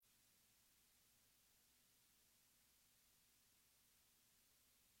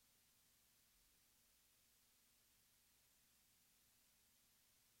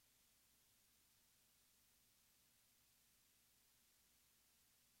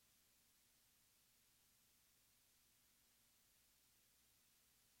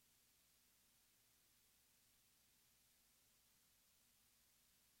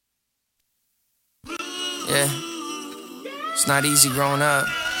Yeah, it's not easy growing up.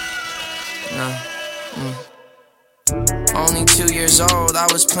 No. Only 2 years old, I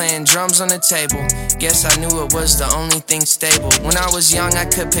was playing drums on the table. Guess I knew it was the only thing stable. When I was young, I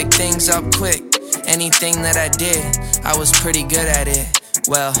could pick things up quick. Anything that I did, I was pretty good at it.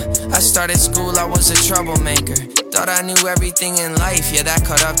 Well, I started school, I was a troublemaker. Thought I knew everything in life, yeah, that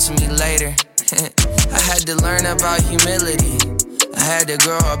caught up to me later. I had to learn about humility. I had to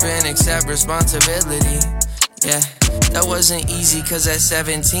grow up and accept responsibility. Yeah, that wasn't easy, cause at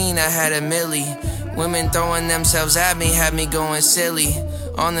 17 I had a milli. Women throwing themselves at me had me going silly.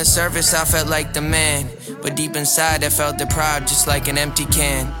 On the surface I felt like the man, but deep inside I felt deprived, just like an empty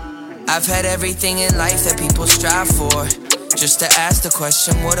can. I've had everything in life that people strive for. Just to ask the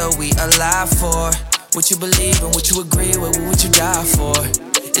question, what are we alive for? What you believe and what you agree with, what would you die for?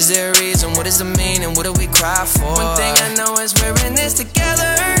 Is there a reason, what does it mean, and what do we cry for? One thing I know is we're in this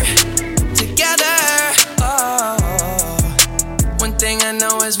together. Together, oh. One thing I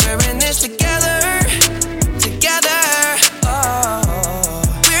know is we're in this together. Together, oh.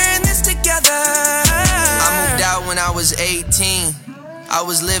 We're in this together. I moved out when I was 18. I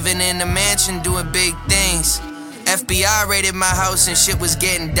was living in a mansion doing big things. FBI raided my house and shit was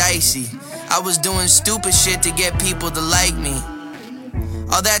getting dicey. I was doing stupid shit to get people to like me.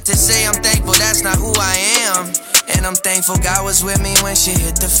 All that to say, I'm thankful that's not who I am. And I'm thankful God was with me when shit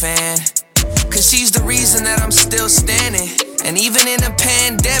hit the fan. Cause he's the reason that I'm still standing. And even in a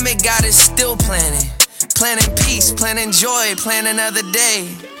pandemic, God is still planning. Planning peace, planning joy, planning another day.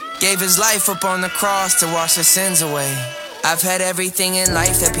 Gave his life up on the cross to wash the sins away. I've had everything in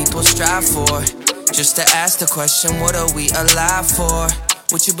life that people strive for. Just to ask the question, what are we alive for?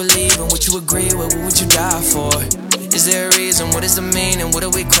 What you believe and what you agree with, what would you die for? Is there a reason, what does it mean, and what do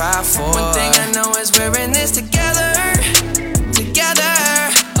we cry for? One thing I know is we're in this together.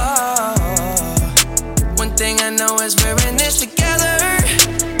 Together, oh. One thing I know is we're in this together.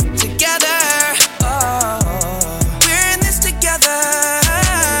 Together, oh. We're in this together.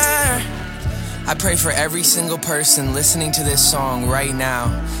 I pray for every single person listening to this song right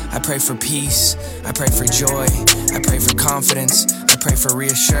now. I pray for peace, I pray for joy, I pray for confidence, I pray for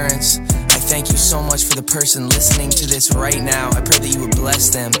reassurance. I thank you so much for the person listening to this right now. I pray that you would bless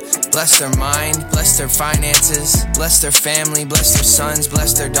them. Bless their mind, bless their finances, bless their family, bless their sons,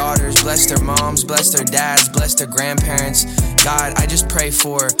 bless their daughters, bless their moms, bless their dads, bless their grandparents. God, I just pray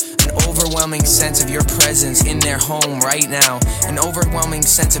for an overwhelming sense of your presence in their home right now. An overwhelming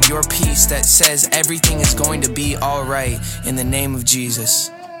sense of your peace that says everything is going to be all right. In the name of Jesus.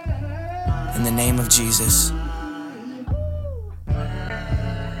 In the name of Jesus.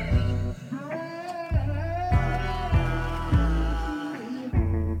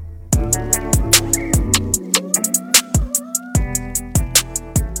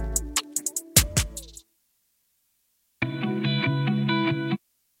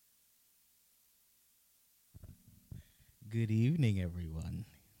 Good evening, everyone.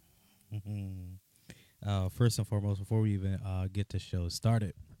 First and foremost, before we even get the show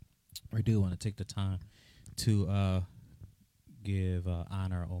started, we do want to take the time to give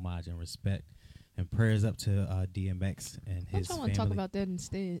honor, homage, and respect and prayers up to DMX and his family. I want to talk about that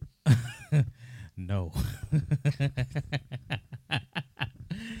instead. No.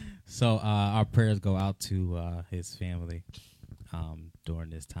 So our prayers go out to his family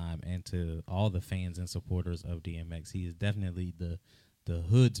during this time, and to all the fans and supporters of DMX. He is definitely the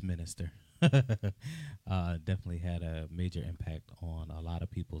hood's minister. Definitely had a major impact on a lot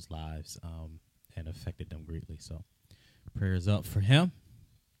of people's lives and affected them greatly. So prayers up for him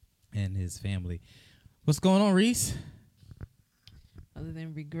and his family. What's going on, Reese? Other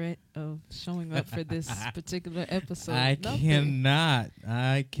than regret of showing up for this particular episode. I cannot.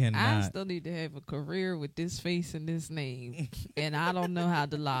 I still need to have a career with this face and this name. And I don't know how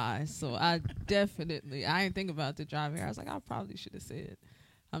to lie. So I ain't think about the drive here. I was like, I probably should have said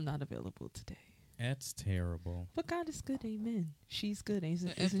I'm not available today. That's terrible. But God is good, amen. She's good,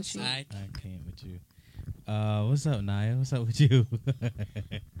 isn't she? I can't with you. What's up, Naya? What's up with you?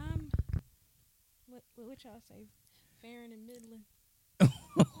 What y'all say? Fair and middling. Is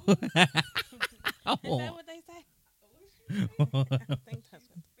that what they say? I think that's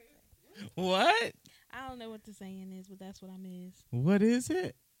what they say. What? I don't know what the saying is, but that's what I miss. What is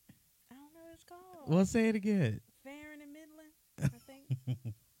it? I don't know what it's called. Well, say it again. Fair and middling, I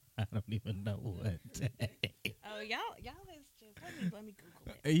think. I don't even know what. Oh, y'all is just let me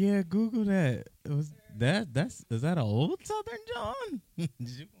Google it. Yeah, Google that. Is that an old Southern John? You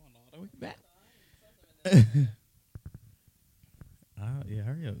going all the way back?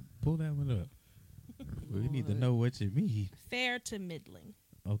 Hurry up. Pull that one up. We need to know what you mean. Fair to middling.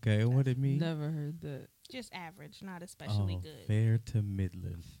 Okay, what did it mean? Never heard that. Just average, not especially good. Fair to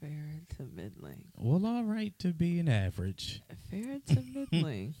middling. Fair to middling. Well, all right to be an average. Fair to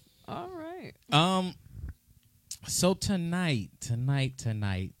middling. All right. So tonight, this We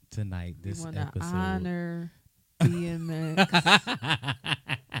want to episode. honor DMX.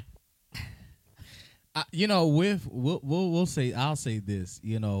 We'll say, I'll say this.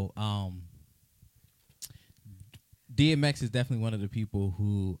 DMX is definitely one of the people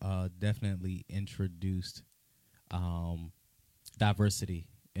who definitely introduced diversity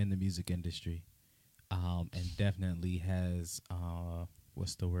in the music industry, and definitely has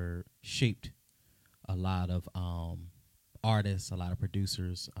shaped a lot of artists, a lot of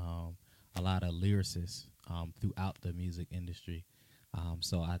producers, a lot of lyricists throughout the music industry.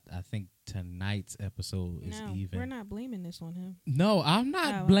 So I think tonight's episode is even. We're not blaming this on him. No, I'm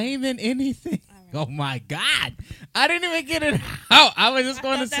not blaming anything. Right. Oh my God, I didn't even get it out. I was just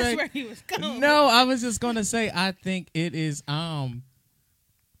going to say. That's where he was going. No, I was just going to say. I think it is.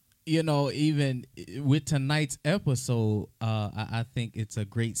 Even with tonight's episode, I think it's a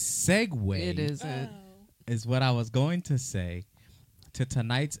great segue. It is. Is what I was going to say to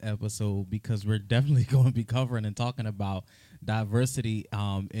tonight's episode, because we're definitely going to be covering and talking about diversity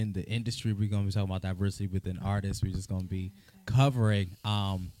in the industry. We're going to be talking about diversity within artists. We're just going to be covering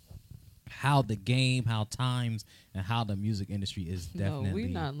how the game, how times, and how the music industry is definitely. No, we're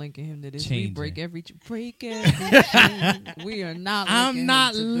not linking him to this. Changing. We break every chain. We are not. I'm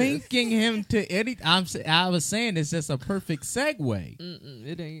not him to linking him to anything. I was saying it's just a perfect segue.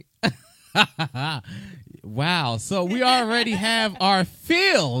 It ain't. Wow. So we already have our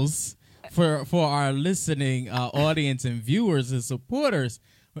feels for our listening audience and viewers and supporters.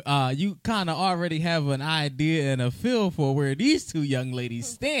 You kind of already have an idea and a feel for where these two young ladies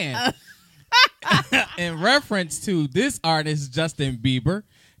stand in reference to this artist, Justin Bieber,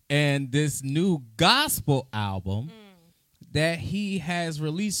 and this new gospel album that he has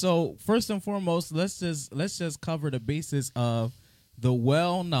released. So first and foremost, let's just cover the basis of the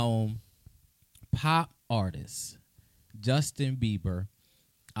well-known pop artist Justin Bieber,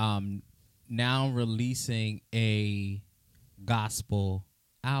 now releasing a gospel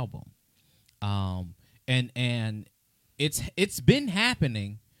album, and it's been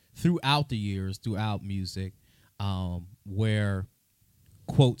happening throughout the years, throughout music, where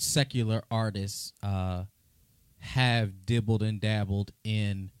quote secular artists have dibbled and dabbled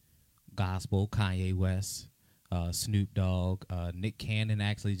in gospel. Kanye West, Snoop Dogg, Nick Cannon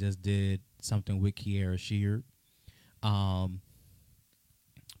actually just did something with Kiara Sheard.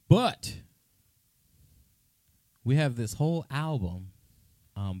 But we have this whole album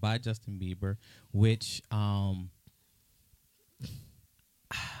by Justin Bieber, which on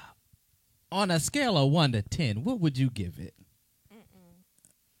a scale of 1 to 10, what would you give it?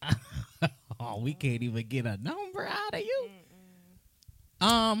 Oh, we can't even get a number out of you.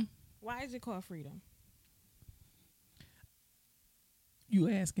 Why is it called Freedom? You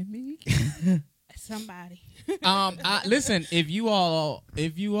asking me? Somebody. Listen, if you all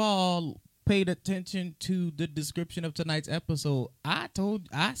paid attention to the description of tonight's episode, I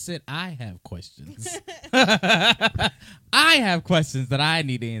said I have questions. I have questions that I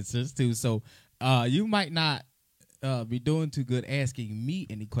need answers to. So you might not be doing too good asking me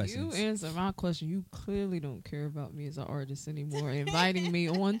any questions. You answer my question. You clearly don't care about me as an artist anymore. Inviting me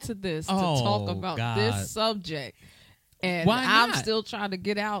onto this to talk about this subject. And I'm still trying to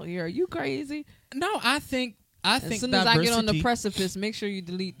get out here. Are you crazy? No, I think as soon as I get on the precipice, make sure you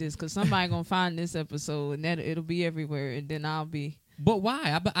delete this, because somebody gonna find this episode and it'll be everywhere, and then I'll be. But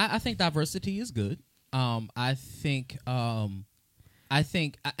why? I think diversity is good. I think I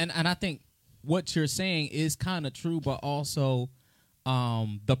think what you're saying is kind of true, but also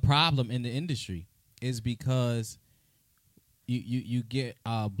the problem in the industry is because you get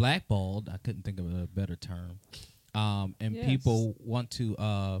blackballed. I couldn't think of a better term. And people want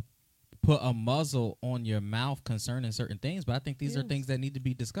to put a muzzle on your mouth concerning certain things, but I think these are things that need to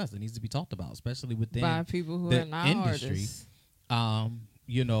be discussed. It needs to be talked about, especially within by people who the are not industry. Artists.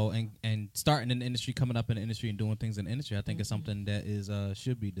 And starting in the industry, coming up in the industry, and doing things in the industry, I think is something that is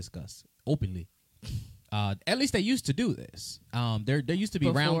should be discussed openly. At least they used to do this. There used to be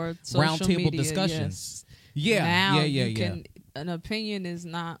round table discussions. Yes. Yeah, now yeah. An opinion is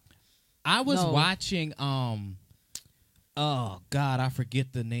not. I was watching. Oh God, I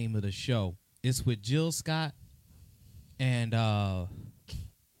forget the name of the show. It's with Jill Scott and the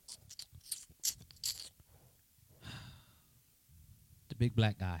big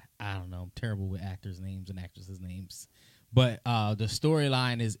black guy. I don't know. I'm terrible with actors' names and actresses' names, But the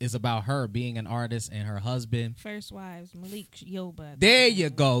storyline is about her being an artist and her husband. First Wives, Malik Yoba. There you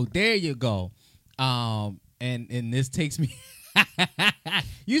go. There you go. And this takes me.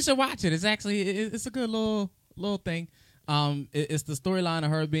 You should watch it. It's actually it's a good little thing. It's the storyline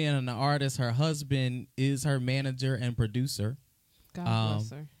of her being an artist. Her husband is her manager and producer. God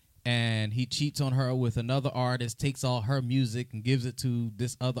bless her. And he cheats on her with another artist, takes all her music and gives it to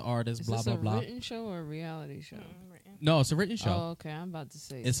this other artist. Is blah this blah a blah. written show or a reality show? No, it's a written show. Oh, okay. I'm about to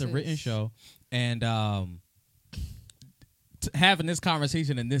say it's a written show, and having this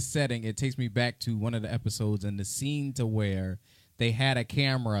conversation in this setting, it takes me back to one of the episodes and the scene to where they had a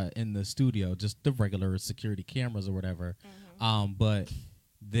camera in the studio, just the regular security cameras or whatever. But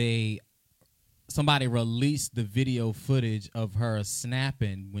somebody released the video footage of her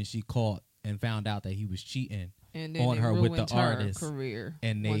snapping when she caught and found out that he was cheating on her with the artist career,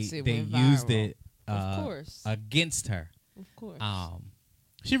 and they used it of course against her. Of course.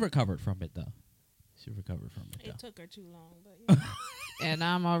 She recovered from it though. It took her too long, but and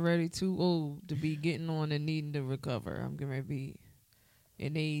I'm already too old to be getting on and needing to recover. I'm going to be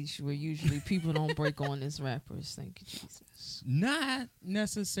an age where usually people don't break on as rappers. Thank you, Jesus. Not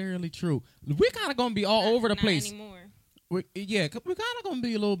necessarily true. We're kind of going to be all over the place. Anymore. We're kind of going to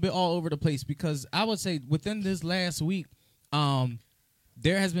be a little bit all over the place because I would say within this last week,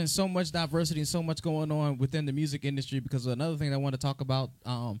 there has been so much diversity and so much going on within the music industry. Because another thing I want to talk about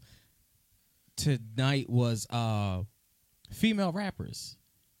tonight was female rappers.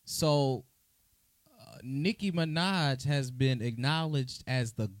 So Nicki Minaj has been acknowledged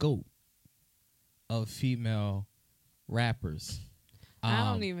as the GOAT of female rappers.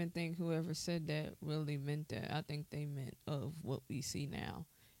 I don't even think whoever said that really meant that. I think they meant of what we see now.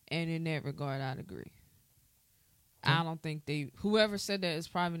 And in that regard, I'd agree. Okay. I don't think whoever said that is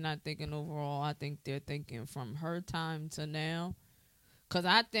probably not thinking overall. I think they're thinking from her time to now. Because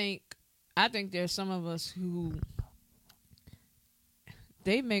I think there's some of us who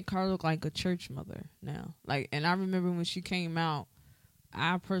they make her look like a church mother now. Like, and I remember when she came out,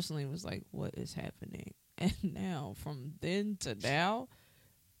 I personally was like, what is happening? And now, from then to now,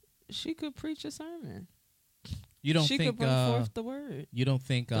 she could preach a sermon. You don't she think could bring forth the word. You don't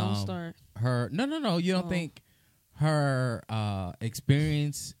think don't start her? No. You don't think her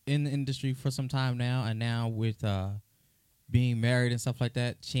experience in the industry for some time now, and now with being married and stuff like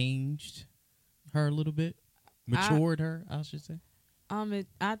that, changed her a little bit, matured her, I should say.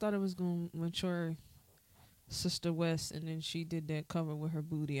 I thought it was going to mature Sister West, and then she did that cover with her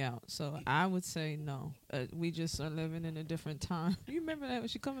booty out. So I would say no. We just are living in a different time. You remember that when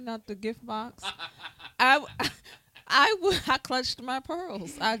she coming out the gift box? I clutched my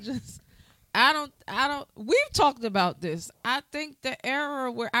pearls. I don't. We've talked about this. I think the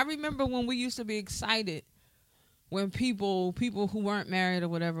era where I remember when we used to be excited when people who weren't married or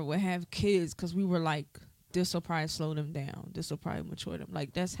whatever would have kids because we were like, this will probably slow them down. This will probably mature them.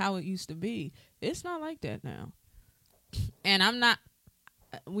 Like, that's how it used to be. It's not like that now. And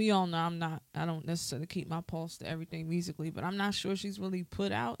we all know I don't necessarily keep my pulse to everything musically, but I'm not sure she's really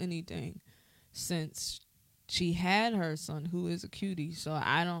put out anything since she had her son, who is a cutie. So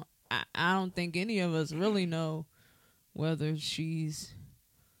I don't think any of us really know whether she's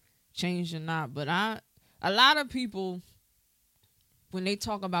changed or not. But a lot of people, when they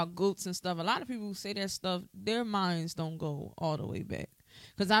talk about goats and stuff, a lot of people who say that stuff, their minds don't go all the way back.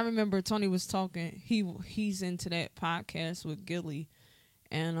 Because I remember Tony was talking, he's into that podcast with Gilly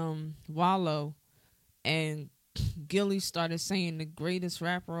and Wallow, and Gilly started saying the greatest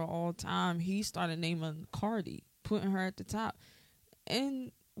rapper of all time. He started naming Cardi, putting her at the top.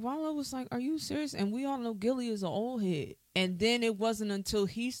 And Wallow was like, are you serious? And we all know Gilly is an old head. And then it wasn't until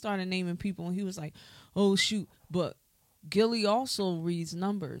he started naming people and he was like, oh, shoot, but Gilly also reads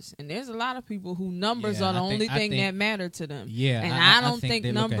numbers, and there's a lot of people who numbers are the only thing that matter to them. Yeah, and I don't think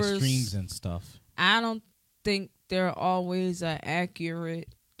they numbers, look at streams and stuff. I don't think they're always an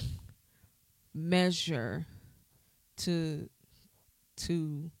accurate measure to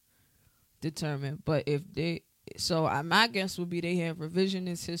determine. But my guess would be they have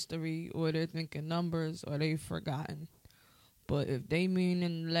revisionist history, or they're thinking numbers, or they've forgotten. But if they mean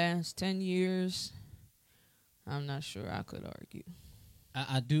in the last 10 years. I'm not sure I could argue.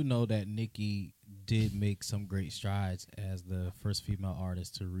 I do know that Nicki did make some great strides as the first female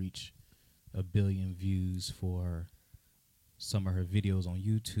artist to reach 1 billion views for some of her videos on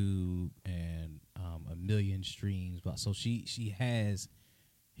YouTube and 1 million streams. So she has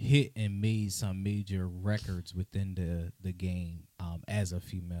hit and made some major records within the game as a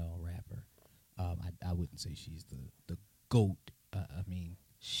female rapper. I wouldn't say she's the GOAT.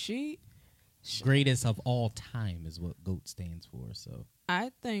 greatest of all time is what GOAT stands for. So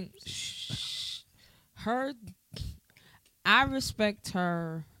I think her. I respect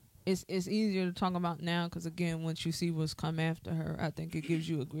her. It's easier to talk about now because, again, once you see what's come after her, I think it gives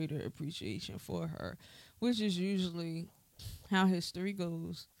you a greater appreciation for her, which is usually how history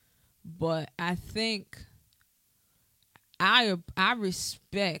goes. But I think I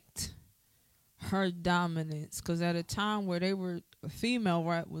respect her dominance because at a time where female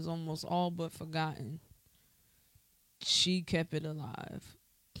rap was almost all but forgotten, she kept it alive.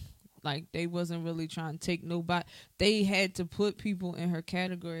 Like, they wasn't really trying to take nobody. They had to put people in her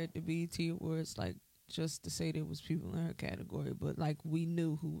category at the BET Awards, like, just to say there was people in her category. But, like, we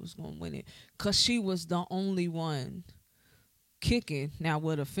knew who was going to win it because she was the only one kicking. Now,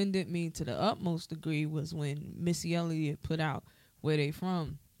 what offended me to the utmost degree was when Missy Elliott put out Where They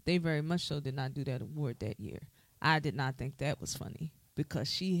From. They very much so did not do that award that year. I did not think that was funny because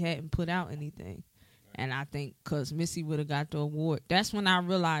she hadn't put out anything. And I think because Missy would have got the award, that's when I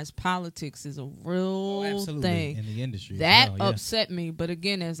realized politics is a real thing in the industry. That upset me. But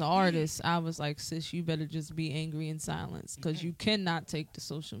again, as an artist, I was like, sis, you better just be angry in silence because you cannot take the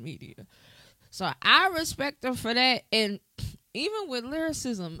social media. So I respect her for that. And even with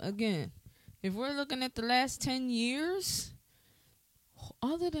lyricism, again, if we're looking at the last 10 years,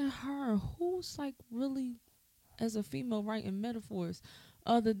 other than her, who's like really, as a female, writing metaphors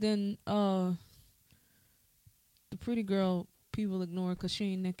other than the pretty girl people ignore because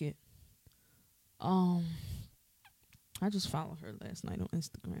she ain't naked. I just followed her last night on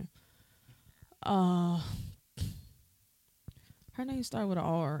Instagram. Her name started with an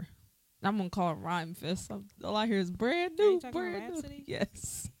R. I'm gonna call it Rhyme Fest. All I hear is brand new, brand new.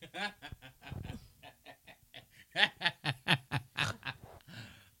 Yes.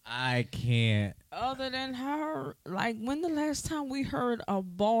 I can't. Other than her, like, when the last time we heard a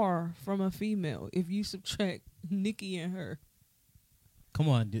bar from a female? If you subtract Nicki and her. Come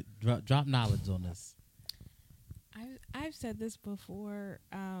on, drop knowledge on this. I've said this before.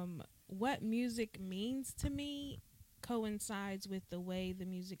 What music means to me coincides with the way the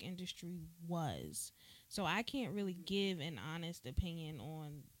music industry was. So I can't really give an honest opinion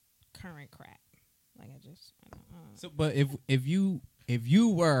on current crap. Like I don't know. So, but if you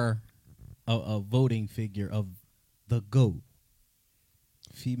were a voting figure of the GOAT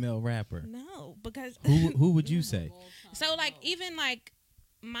female rapper, no, because who would you say? So like even like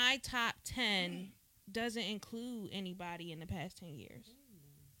my top 10 doesn't include anybody in the past 10 years.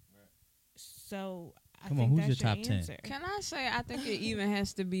 So I think who's that's your top answer. 10? Can I say I think it even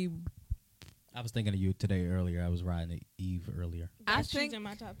has to be. I was thinking of you today earlier. I was riding Eve earlier. I think in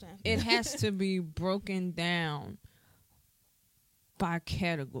my top 10. It has to be broken down by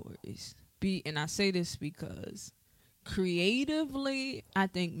categories. And I say this because creatively, I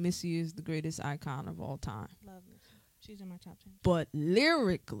think Missy is the greatest icon of all time. Love Missy. She's in my top 10. But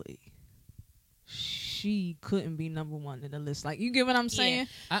lyrically, she couldn't be number one in the list. Like, you get what I'm saying?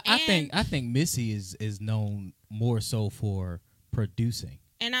 Yeah. I think Missy is known more so for producing.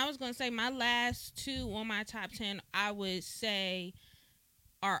 And I was going to say my last two on my top 10, I would say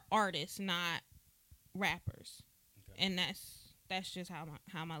are artists, not rappers. Okay. And that's just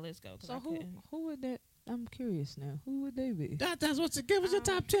how my list goes. So who would that? I'm curious now. Who would they be? That's what to give us your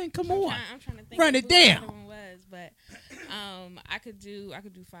top 10. Come on. I'm trying to think. Run it down. One was, but I could do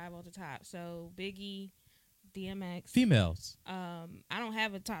 5 off the top. So Biggie, DMX, females. I don't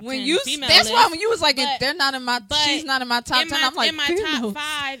have a top when 10 you female that's list, why when you was like they're not in my she's not in my top 10. I'm like in my females. top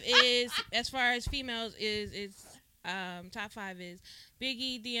 5 is as far as females is top 5 is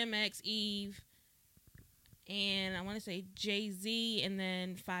Biggie, DMX, Eve, and I want to say Jay-Z, and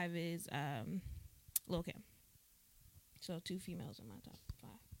then 5 is Lil Kim. So 2 females in my top 5.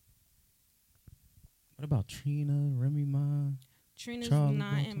 What about Trina, Remy Ma? Trina's Charlie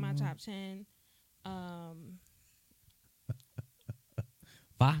not Baltimore? in my top 10.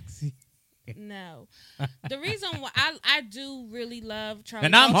 Foxy. No. The reason why I do really love Charlie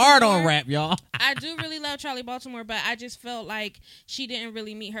and I'm Baltimore, hard on rap, y'all. I do really love Charlie Baltimore, but I just felt like she didn't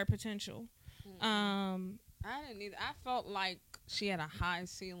really meet her potential. I didn't either. I felt like she had a high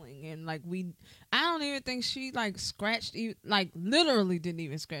ceiling, and like I don't even think she like scratched, like literally didn't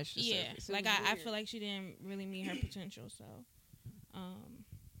even scratch the surface. Like I feel like she didn't really meet her potential. So,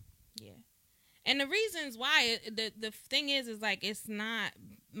 yeah. And the reasons why the thing is like it's not,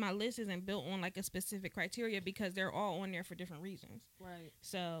 my list isn't built on like a specific criteria because they're all on there for different reasons. Right.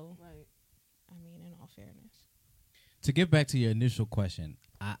 So, right. I mean, in all fairness. To get back to your initial question,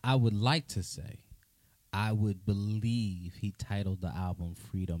 I would like to say I would believe he titled the album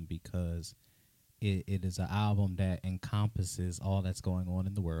Freedom because it is an album that encompasses all that's going on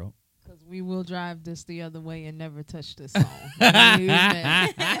in the world. Because We will drive this the other way and never touch this song.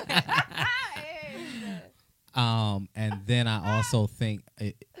 Amen. And then I also think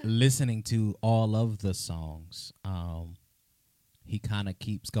listening to all of the songs, he kind of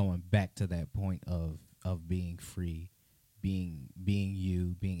keeps going back to that point of being free, being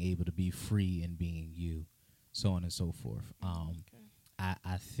you, being able to be free and being you, so on and so forth.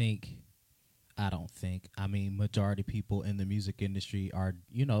 I mean, majority people in the music industry are,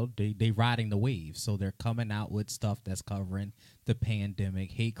 they riding the wave. So they're coming out with stuff that's covering the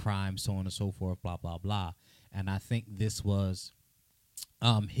pandemic, hate crime, so on and so forth, blah, blah, blah. And I think this was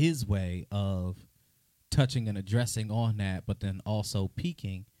his way of touching and addressing on that, but then also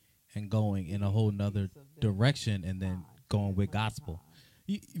peaking and going in a whole nother direction and then going with gospel.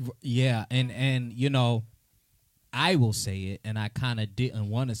 Yeah, and I will say it, and I kind of didn't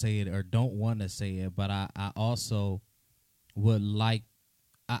want to say it or don't want to say it, but I also would like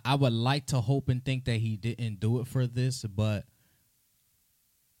I would like to hope and think that he didn't do it for this, but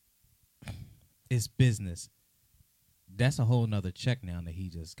it's business. That's a whole nother check now that he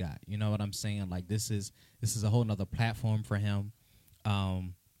just got. You know what I'm saying? Like this is a whole nother platform for him.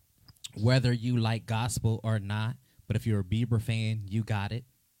 Whether you like gospel or not, but if you're a Bieber fan, you got it.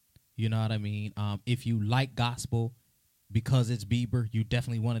 You know what I mean? If you like gospel because it's Bieber, you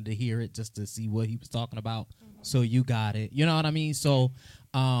definitely wanted to hear it just to see what he was talking about. Mm-hmm. So you got it. You know what I mean? So,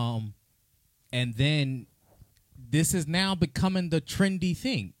 and then this is now becoming the trendy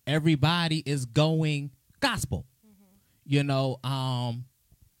thing. Everybody is going gospel. Mm-hmm.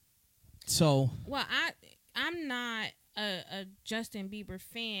 So. Well, I'm not a Justin Bieber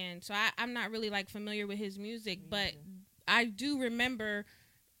fan, so I'm not really like familiar with his music, but I do remember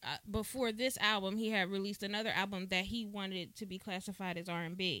before this album he had released another album that he wanted to be classified as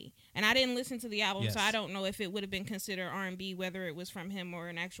R&B, and I didn't listen to the album, so I don't know if it would have been considered R&B, whether it was from him or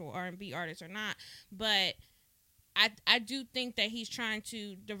an actual R&B artist or not, but I do think that he's trying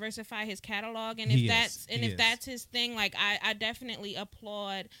to diversify his catalog, and if that's his thing, like I definitely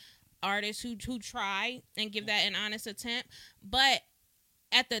applaud artists who try and give that an honest attempt. But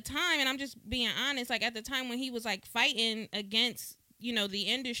at the time, and I'm just being honest, like at the time when he was like fighting against, the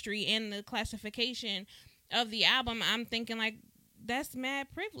industry and the classification of the album, I'm thinking like that's mad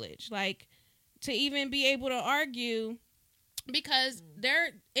privilege, like to even be able to argue, because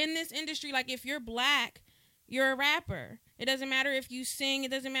they're in this industry, like if you're black, you're a rapper. It doesn't matter if you sing,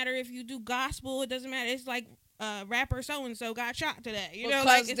 it doesn't matter if you do gospel, it doesn't matter. It's like rapper so and so got shot today.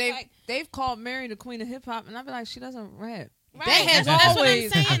 They've called Mary the queen of hip hop, and I'd be like, she doesn't rap. Right. That's what I'm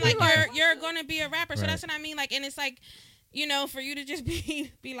saying. Like you're gonna be a rapper, so that's what I mean. Like, and it's like, for you to just be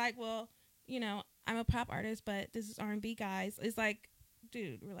like, well, I'm a pop artist, but this is R&B, guys. It's like,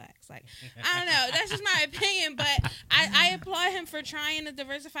 dude, relax. Like, I don't know. That's just my opinion, but I applaud him for trying to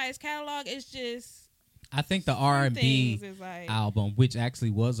diversify his catalog. It's just, I think the R&B album, which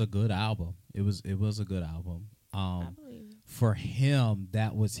actually was a good album, it was a good album. For him,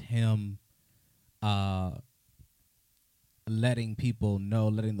 that was him letting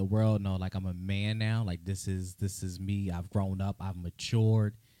the world know, like, I'm a man now. Like, this is me. I've grown up. I've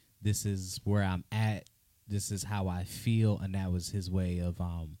matured. This is where I'm at. This is how I feel. And that was his way of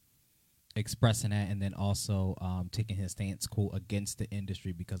expressing that, and then also taking his stance, quote, against the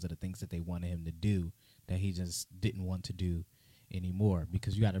industry because of the things that they wanted him to do that he just didn't want to do anymore.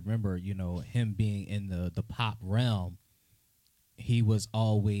 Because you got to remember, him being in the pop realm, he was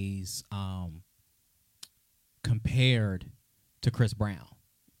always compared to Chris Brown,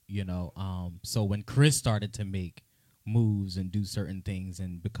 so when Chris started to make moves and do certain things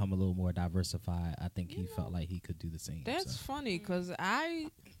and become a little more diversified, I think he felt like he could do the same. That's funny, because I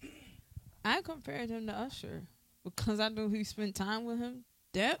compared him to Usher because I knew he spent time with him.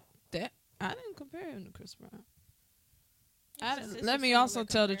 That I didn't compare him to Chris Brown. Let me also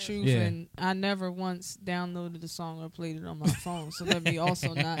tell the truth, and I never once downloaded the song or played it on my phone, so let me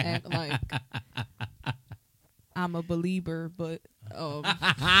also not act like I'm a believer, but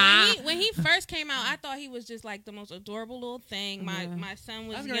when he first came out, I thought he was just like the most adorable little thing. My son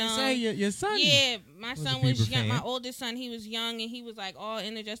was young. I was gonna say your son. Yeah, my son was young. My oldest son, he was young, and he was like all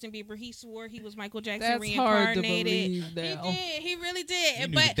into Justin Bieber. He swore he was Michael Jackson That's reincarnated. Hard to believe He did. He really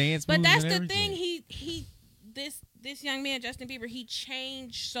did. But that's the thing. This young man, Justin Bieber, he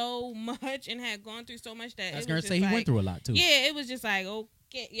changed so much and had gone through so much that I was gonna say he went through a lot too. Yeah, it was just like,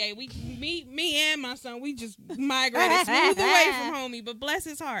 okay, yeah, me and my son, we just migrated smooth away from homie, but bless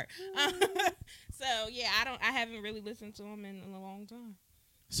his heart. So yeah, I haven't really listened to him in a long time.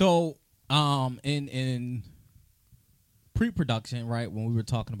 So in pre-production, right, when we were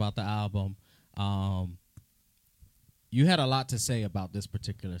talking about the album, you had a lot to say about this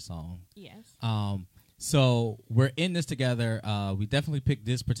particular song. Yes. So we're in this together. We definitely picked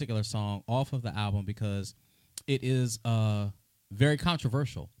this particular song off of the album because it is very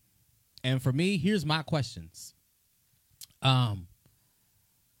controversial. And for me, here's my questions. How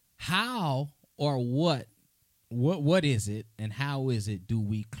or what is it and how is it do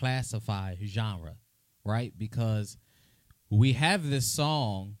we classify genre, right? Because we have this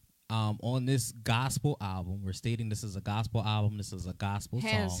song on this gospel album. We're stating this is a gospel album. This is a gospel song.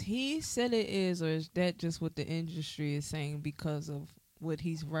 Has he said it is, or is that just what the industry is saying because of what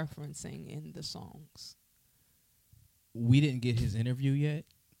he's referencing in the songs? We didn't get his interview yet,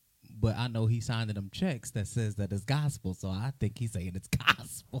 but I know he signed them checks that says that it's gospel, so I think he's saying it's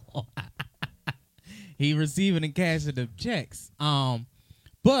gospel. He receiving and cashing them checks.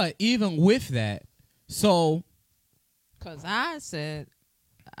 But even with that, so... Because I said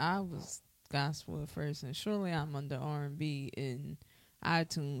I was gospel at first, and surely I'm under R&B in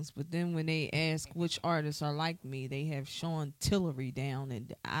iTunes. But then when they ask which artists are like me, they have Sean Tillery down,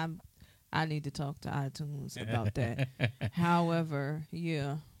 and I need to talk to iTunes about that. However,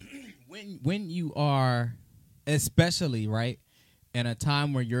 yeah. When you are, especially, right, in a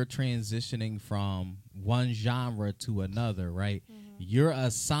time where you're transitioning from one genre to another, right, you're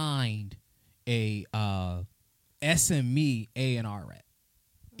assigned a SME A&R rep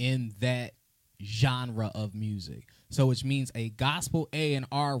in that genre of music. So which means a gospel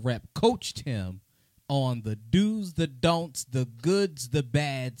A&R rep coached him on the do's, the don'ts, the goods, the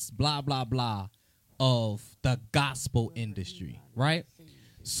bads, blah, blah, blah of the gospel industry, right?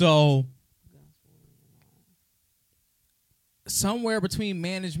 So somewhere between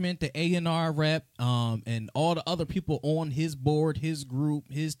management, the A&R rep, and all the other people on his board, his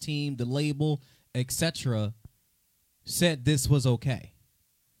group, his team, the label, etc., said this was okay,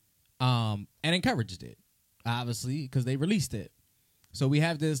 and encouraged it, obviously, because they released it. So we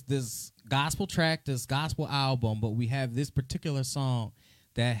have this gospel track, this gospel album, but we have this particular song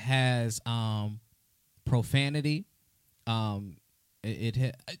that has profanity. And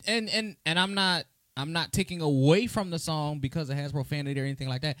I'm not taking away from the song because it has profanity or anything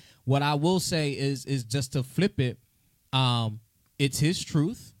like that. What I will say is just to flip it, it's his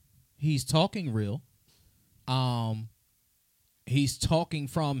truth. He's talking real. He's talking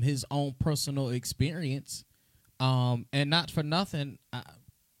from his own personal experience. And not for nothing,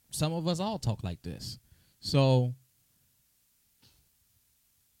 some of us all talk like this. So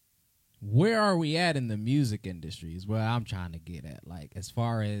where are we at in the music industry is where I'm trying to get at. Like, as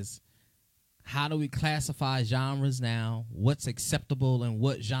far as how do we classify genres now? What's acceptable and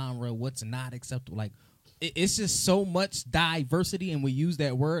what genre, what's not acceptable? Like, it's just so much diversity, and we use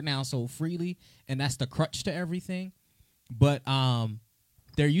that word now so freely, and that's the crutch to everything. But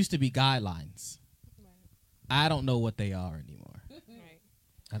there used to be guidelines. I don't know what they are anymore.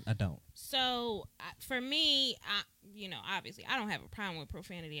 Right. I don't. So for me, obviously I don't have a problem with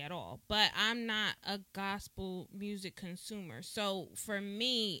profanity at all, but I'm not a gospel music consumer. So for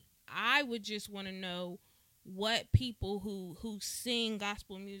me, I would just want to know what people who sing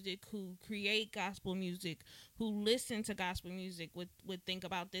gospel music, who create gospel music, who listen to gospel music would think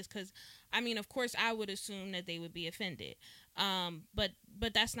about this. Because, I mean, of course, I would assume that they would be offended. But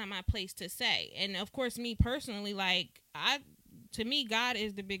that's not my place to say. And, of course, me personally, like, to me, God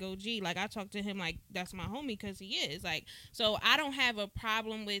is the big OG. Like, I talk to him like that's my homie because he is. Like, so I don't have a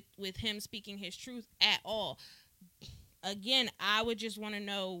problem with him speaking his truth at all. Again, I would just want to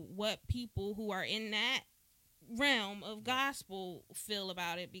know what people who are in that realm of gospel feel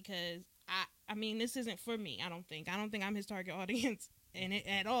about it, because I mean, this isn't for me. I don't think I'm his target audience in it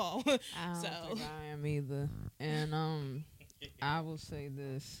at all. I don't think I am either. And I will say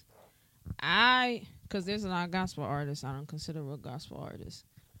this. Because there's a lot of gospel artists I don't consider a gospel artist.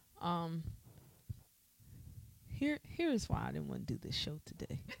 Here's why I didn't want to do this show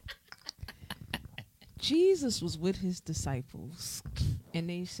today. Jesus was with his disciples, and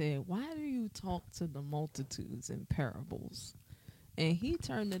they said, "Why do you talk to the multitudes in parables?" And he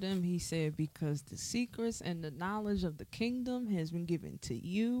turned to them, he said, "Because the secrets and the knowledge of the kingdom has been given to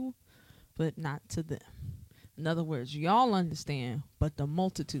you, but not to them." In other words, y'all understand, but the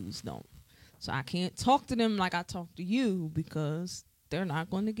multitudes don't. So I can't talk to them like I talk to you because they're not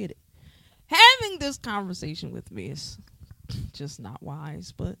going to get it. Having this conversation with me is just not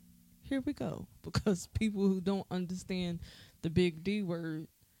wise, but here we go. Because people who don't understand the big D word,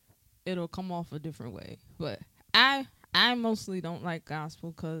 it'll come off a different way. But I mostly don't like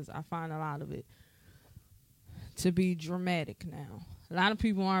gospel because I find a lot of it to be dramatic now. A lot of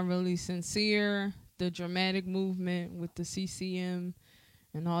people aren't really sincere. The dramatic movement with the CCM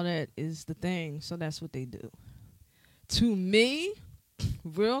and all that is the thing. So that's what they do. To me,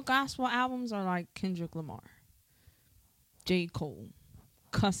 real gospel albums are like Kendrick Lamar, J. Cole,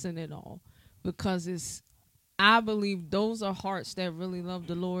 cussing it all. Because I believe those are hearts that really love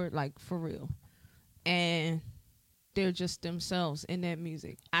the Lord, like for real. And they're just themselves in that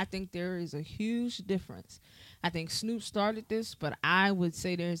music. I think there is a huge difference. I think Snoop started this, but I would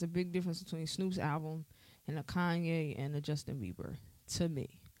say there's a big difference between Snoop's album and a Kanye and a Justin Bieber, to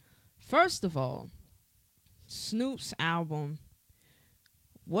me. First of all, Snoop's album,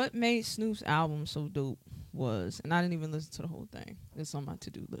 what made Snoop's album so dope was, and I didn't even listen to the whole thing. It's on my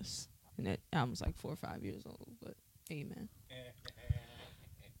to-do list. And that album's like 4 or 5 years old, but amen.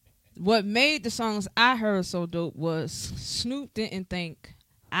 What made the songs I heard so dope was Snoop didn't think,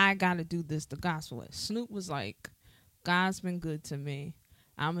 I gotta do this the gospel way. Snoop was like, God's been good to me.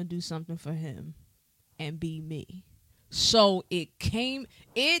 I'm gonna do something for him and be me. So it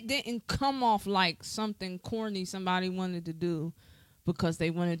didn't come off like something corny somebody wanted to do because they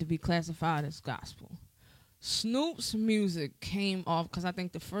wanted to be classified as gospel. Snoop's music came off because I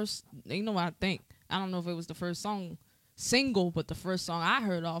think I don't know if it was the first single, but the first song I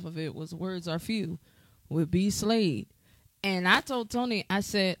heard off of it was Words Are Few with B. Slade. And I told Tony, I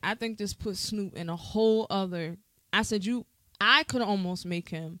said, I think this puts Snoop in a whole other, I said, I could almost make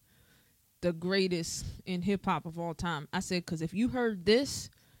him the greatest in hip hop of all time. I said, because if you heard this,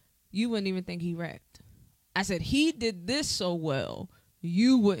 you wouldn't even think he rapped. I said, he did this so well,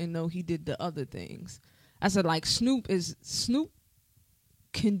 you wouldn't know he did the other things. I said, like, Snoop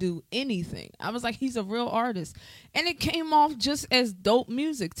can do anything. I was like, he's a real artist. And it came off just as dope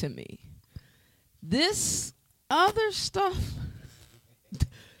music to me. This other stuff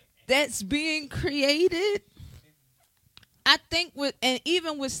that's being created, I think and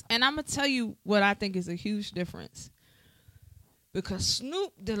I'm going to tell you what I think is a huge difference. Because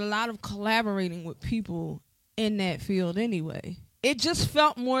Snoop did a lot of collaborating with people in that field anyway. It just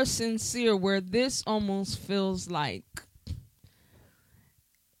felt more sincere, where this almost feels like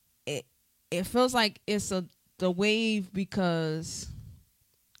it feels like it's the wave because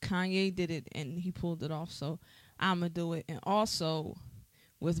Kanye did it and he pulled it off, so I'ma do it. And also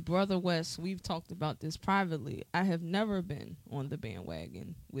with Brother West, we've talked about this privately. I have never been on the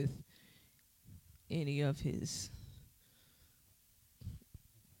bandwagon with any of his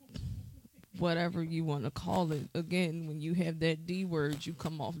whatever you want to call it. Again, when you have that D word, you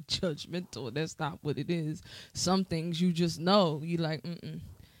come off judgmental. That's not what it is. Some things you just know. You like,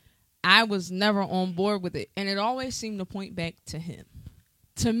 I was never on board with it. And it always seemed to point back to him.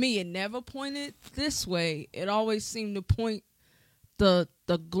 To me, it never pointed this way. It always seemed to point the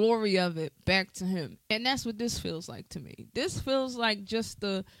glory of it back to him. And that's what this feels like to me. This feels like just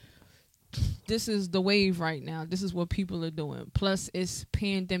this is the wave right now. This is what people are doing. Plus, it's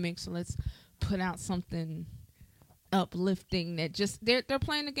pandemic, so let's put out something uplifting that just they're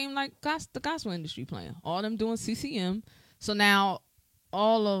playing the game like the gospel industry playing. All them doing CCM. So now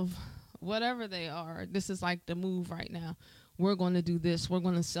all of whatever they are, this is like the move right now. We're going to do this. We're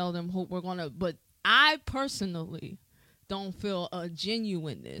going to sell them hope. But I personally don't feel a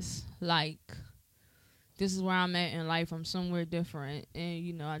genuineness like this is where I'm at in life. I'm somewhere different.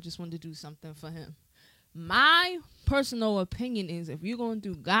 And, I just wanted to do something for him. My personal opinion is if you're going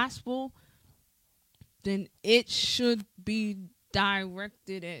to do gospel, then it should be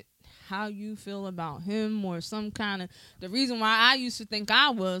directed at how you feel about him or some kind of... The reason why I used to think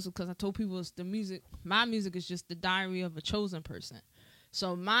I was because I told people it's the music. My music is just the diary of a chosen person.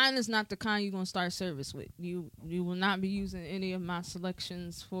 So mine is not the kind you're going to start service with. You will not be using any of my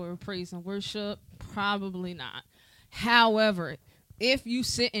selections for praise and worship. Probably not. However, if you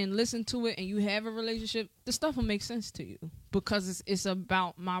sit and listen to it and you have a relationship, the stuff will make sense to you because it's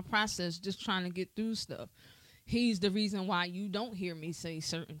about my process, just trying to get through stuff. He's the reason why you don't hear me say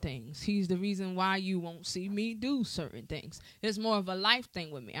certain things. He's the reason why you won't see me do certain things. It's more of a life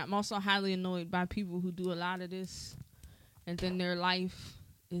thing with me. I'm also highly annoyed by people who do a lot of this and then their life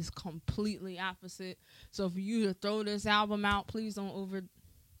is completely opposite. So for you to throw this album out, please don't over...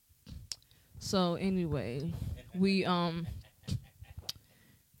 So anyway, we,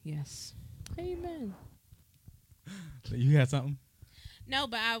 yes. Amen. So you got something? No,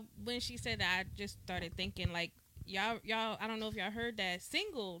 but when she said that, I just started thinking, like, y'all, I don't know if y'all heard that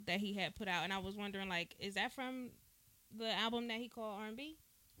single that he had put out, and I was wondering, like, is that from the album that he called R&B?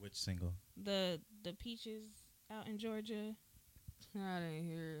 Which single? The Peaches out in Georgia. I didn't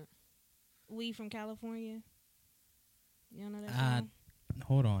hear it. We from California. You don't know that song?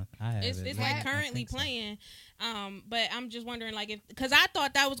 Hold on, I have It's it. like currently playing, but I'm just wondering like if because I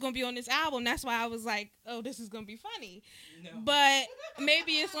thought that was gonna be on this album. That's why I was like, oh, this is gonna be funny. No. But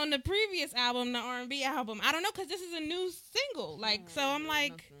maybe it's on the previous album, the R&B album. I don't know because this is a new single. Like so, I'm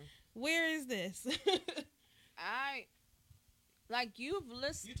like, where is this? Like you've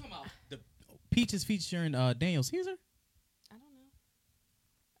listened. You talking about the Peaches featuring Daniel Caesar?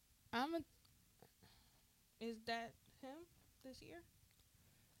 I don't know. Is that him this year?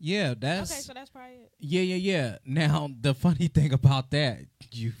 Yeah, that's... Okay, so that's probably it. Yeah. Now, the funny thing about that,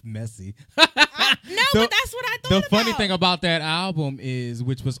 you messy. No, but that's what I thought The funny thing about that album is,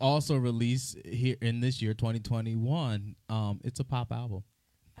 which was also released here in this year, 2021, it's a pop album.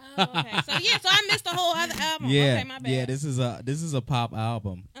 Oh, okay. So I missed the whole other album. Yeah, okay, my bad. yeah, this is a pop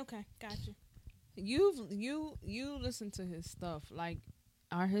album. Okay, gotcha. You listen to his stuff. Like,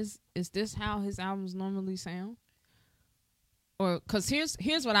 is this how his albums normally sound? Or because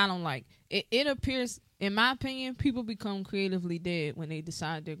here's what I don't like. It appears, in my opinion, people become creatively dead when they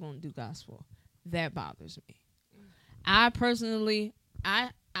decide they're going to do gospel. That bothers me. I personally,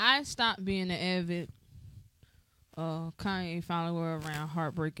 I stopped being an avid Kanye follower around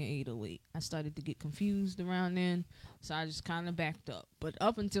Heartbreaking 808. I started to get confused around then, so I just kind of backed up. But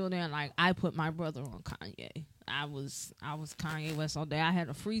up until then, like, I put my brother on Kanye. I was Kanye West all day. I had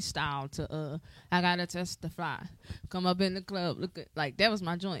a freestyle to I Gotta Testify. Come up in the club, look at, like, that was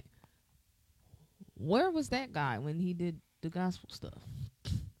my joint. Where was that guy when he did the gospel stuff?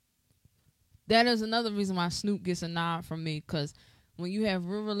 That is another reason why Snoop gets a nod from me, because when you have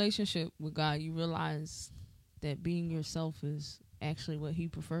real relationship with God, you realize that being yourself is actually what he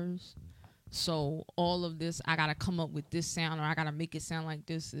prefers. So all of this, I gotta come up with this sound, or I gotta make it sound like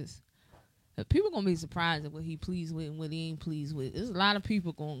this, is people gonna be surprised at what he pleased with and what he ain't pleased with. There's a lot of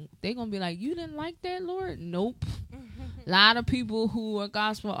people they gonna be like, you didn't like that, Lord? Nope. A lot of people who are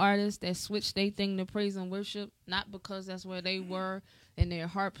gospel artists that switch their thing to praise and worship, not because that's where they were in their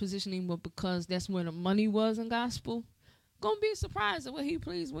heart positioning, but because that's where the money was in gospel, gonna be surprised at what he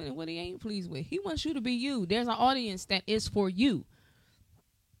pleased with and what he ain't pleased with. He wants you to be you. There's an audience that is for you.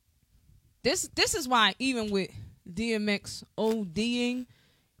 This is why even with DMX ODing,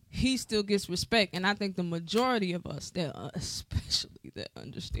 he still gets respect. And I think the majority of us, that especially that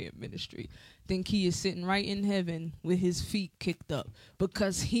understand ministry, think he is sitting right in heaven with his feet kicked up,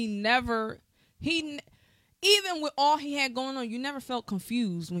 because even with all he had going on, you never felt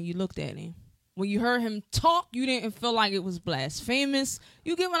confused when you looked at him. When you heard him talk, you didn't feel like it was blasphemous.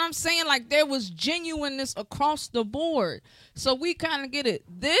 You get what I'm saying? Like, there was genuineness across the board. So we kind of get it.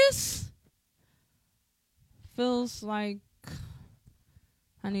 This feels like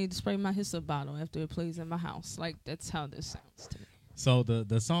I need to spray my hyssop bottle after it plays in my house. Like, that's how this sounds to me. So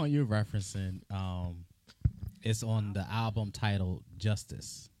the song you're referencing, it's on the album titled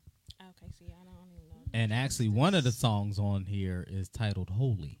Justice. Okay, see, I don't even know. And actually, one of the songs on here is titled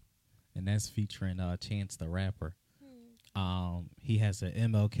Holy, and that's featuring Chance the Rapper. He has an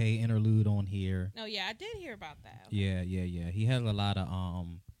MLK interlude on here. Oh yeah, I did hear about that. Okay. Yeah. He has a lot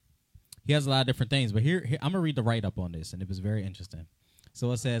of different things. But here I'm gonna read the write up on this, and it was very interesting. So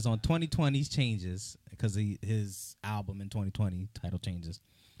it says, on 2020's Changes, because his album in 2020 title changes,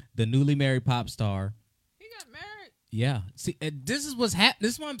 the newly married pop star. He got married. Yeah. See, this is what's happening.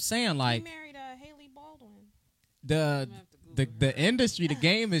 This is what I'm saying. Like, he married Haley Baldwin. The industry, the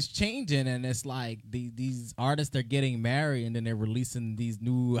game is changing, and it's like these artists are getting married, and then they're releasing these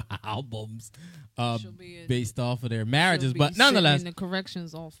new albums based off of their marriages. But nonetheless, in the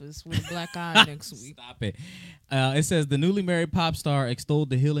corrections office with a black eye next week. Stop it. It says the newly married pop star extolled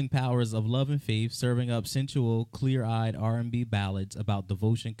the healing powers of love and faith, serving up sensual, clear-eyed R&B ballads about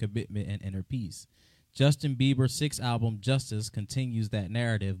devotion, commitment, and inner peace. Justin Bieber's sixth album, Justice, continues that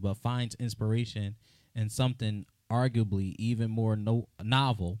narrative, but finds inspiration in something arguably even more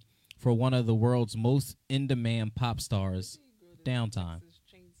novel for one of the world's most in-demand pop stars, Downtime.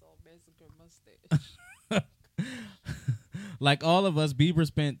 Like all of us, Bieber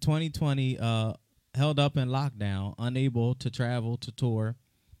spent 2020 held up in lockdown, unable to travel to tour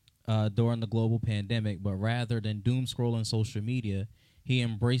during the global pandemic, but rather than doom-scrolling social media, he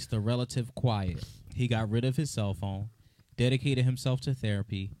embraced the relative quiet. He got rid of his cell phone, dedicated himself to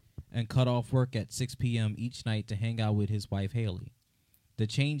therapy, and cut off work at 6 p.m. each night to hang out with his wife, Haley. The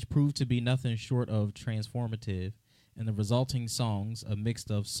change proved to be nothing short of transformative, and the resulting songs, a mix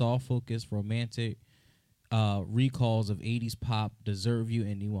of soft-focused, romantic recalls of 80s pop, Deserve You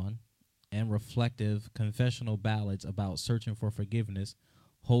Anyone, and reflective, confessional ballads about searching for forgiveness,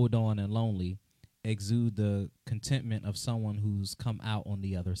 Hold On, and Lonely, exude the contentment of someone who's come out on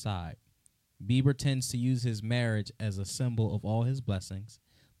the other side. Bieber tends to use his marriage as a symbol of all his blessings,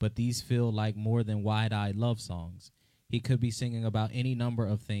 but these feel like more than wide-eyed love songs. He could be singing about any number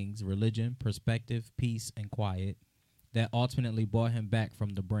of things, religion, perspective, peace, and quiet, that ultimately brought him back from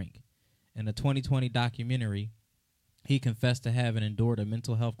the brink. In a 2020 documentary, he confessed to having endured a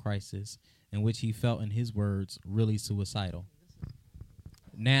mental health crisis in which he felt, in his words, really suicidal.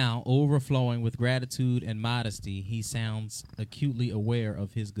 Now, overflowing with gratitude and modesty, he sounds acutely aware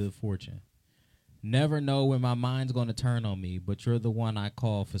of his good fortune. Never know when my mind's going to turn on me, but you're the one I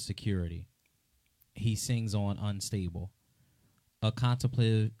call for security. He sings on Unstable, a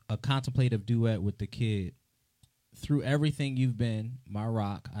contemplative duet with The Kid. Through everything you've been, my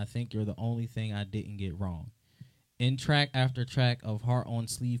rock, I think you're the only thing I didn't get wrong. In track after track of heart on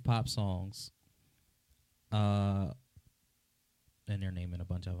sleeve pop songs, and they're naming a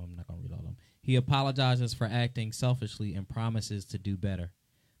bunch of them. I'm not going to read all of them. He apologizes for acting selfishly and promises to do better.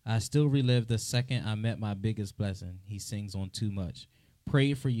 I still relive the second I met my biggest blessing. He sings on Too Much.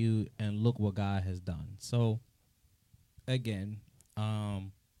 Prayed for you, and look what God has done. So, again, I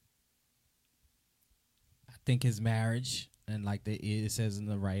think his marriage, and like it says in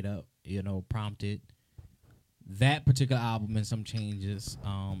the write-up, prompted that particular album and some changes.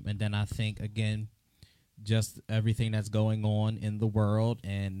 And then I think, again, just everything that's going on in the world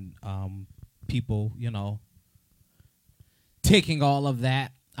and people, taking all of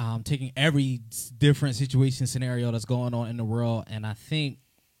that, taking every different situation, scenario that's going on in the world. And I think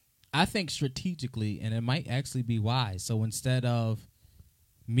strategically, and it might actually be wise. So instead of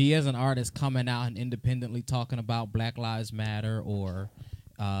me as an artist coming out and independently talking about Black Lives Matter or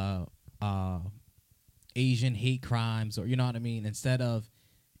Asian hate crimes, or what I mean, instead of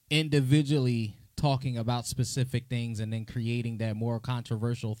individually talking about specific things and then creating that more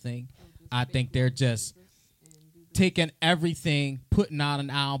controversial thing, I think they're just taking everything, putting out an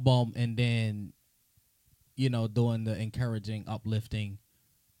album, and then doing the encouraging, uplifting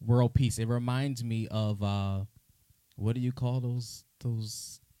world peace. It reminds me of what do you call those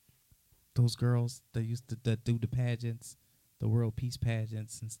girls that used to that do the pageants, the world peace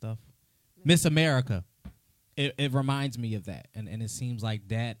pageants and stuff? Miss America. It reminds me of that, and it seems like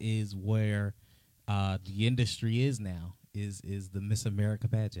that is where the industry is now, is the Miss America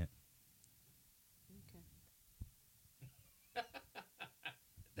pageant. Okay.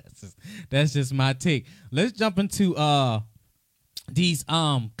 That's just my take. Let's jump into these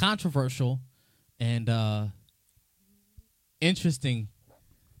controversial and interesting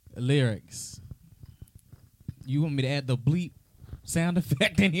lyrics. You want me to add the bleep sound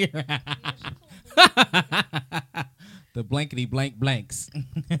effect in here? The blankety blank blanks.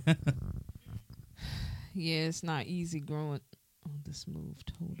 Yeah, it's not easy growing. Oh, this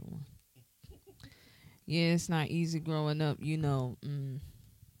moved. Hold on. Yeah, it's not easy growing up.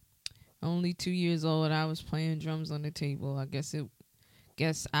 Only 2 years old, I was playing drums on the table. I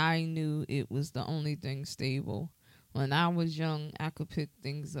guess I knew it was the only thing stable. When I was young, I could pick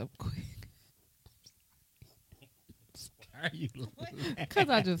things up quick. Because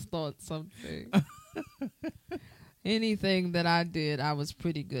I just thought something. Anything that I did, I was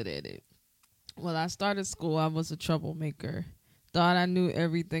pretty good at it. When I started school, I was a troublemaker. Thought I knew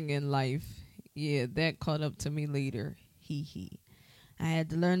everything in life. Yeah, that caught up to me later. Hee hee. I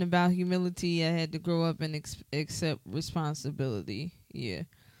had to learn about humility. I had to grow up and accept responsibility. Yeah,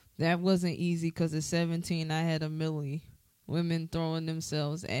 that wasn't easy because at 17, I had a millie. Women throwing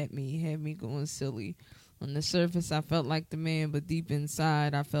themselves at me had me going silly. On the surface, I felt like the man, but deep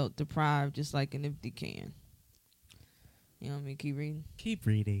inside, I felt deprived, just like an empty can. You know what I mean? Keep reading? Keep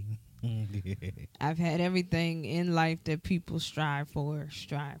reading. I've had everything in life that people strive for.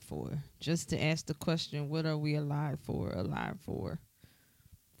 Just to ask the question, what are we alive for?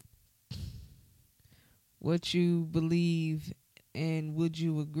 What you believe, and would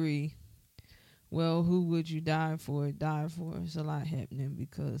you agree? Well, who would you die for? There's a lot happening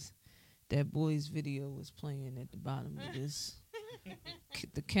because that boy's video was playing at the bottom of this.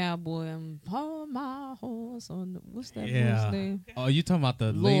 The cowboy and my horse on what's that boy's name? Oh, you talking about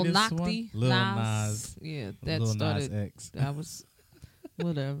the Lil latest Nocty? one? Lil Nas. Yeah, that Lil started. Nas X. I was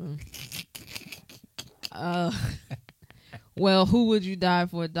whatever. Well, who would you die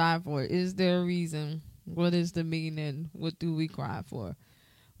for? Is there a reason? What is the meaning? What do we cry for?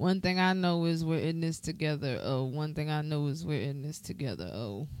 One thing I know is we're in this together. Oh, one thing I know is we're in this together.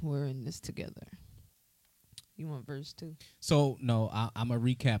 Oh, we're in this together. You want verse 2? So, no, I'm going to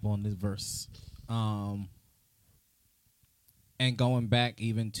recap on this verse. And going back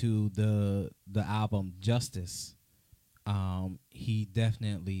even to the album Justice, he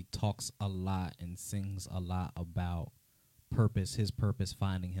definitely talks a lot and sings a lot about purpose, his purpose,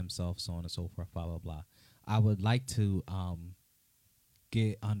 finding himself, so on and so forth, blah blah blah. I would like to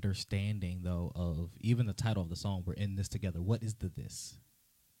get understanding though of even the title of the song. We're in this together. What is the this?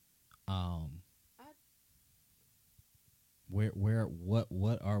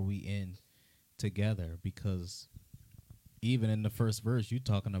 What are we in together? Because even in the first verse, you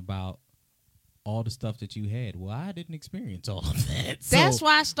talking about all the stuff that you had. Well, I didn't experience all of that. That's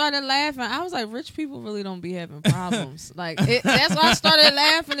why I started laughing. I was like, rich people really don't be having problems. That's why I started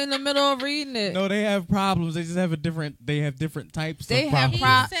laughing in the middle of reading it. No, they have problems. They just have they have different types they of have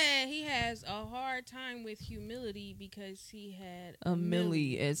problems. He said he has a hard time with humility because he had a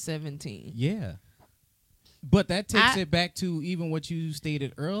milli at 17. Yeah. But that takes it back to even what you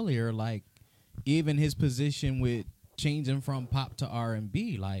stated earlier, like even his position with changing from pop to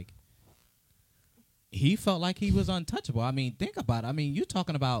R&B, like he felt like he was untouchable. I mean, think about it. I mean, you're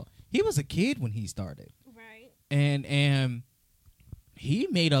talking about he was a kid when he started. Right. And he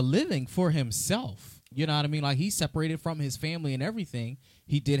made a living for himself. You know what I mean? Like, he separated from his family and everything.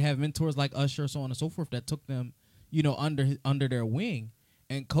 He did have mentors like Usher, so on and so forth, that took them, you know, under their wing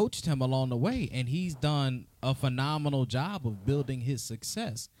and coached him along the way. And he's done a phenomenal job of building his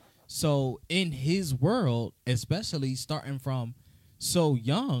success. So in his world, especially starting from so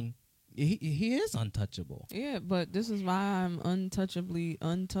young, he is untouchable. Yeah, but this is why I'm untouchably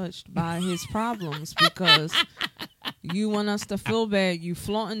untouched by his problems, because you want us to feel bad. You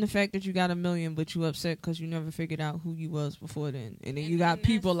flaunting the fact that you got $1 million, but you upset because you never figured out who you was before then. And then you got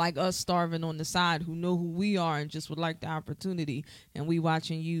people like us starving on the side who know who we are and just would like the opportunity, and we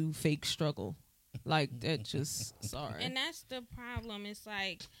watching you fake struggle. Like, that just, sorry. And that's the problem. It's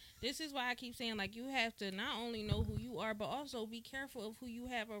like, this is why I keep saying, like, you have to not only know who you are, but also be careful of who you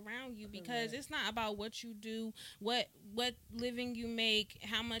have around you, because it's not about what you do, what living you make,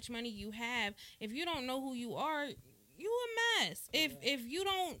 how much money you have. If you don't know who you are, you a mess. If you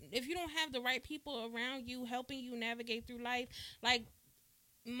don't have the right people around you helping you navigate through life, like,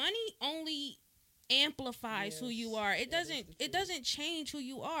 money only amplifies who you are. It doesn't change who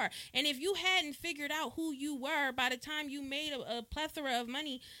you are. And if you hadn't figured out who you were by the time you made a plethora of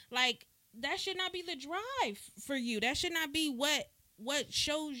money, like, that should not be the drive for you. That should not be what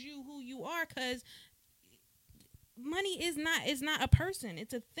shows you who you are, because money is not a person.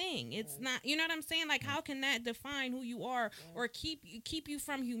 It's a thing. It's not, you know what I'm saying? Like, how can that define who you are or keep you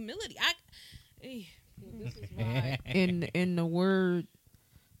from humility? This is why in the word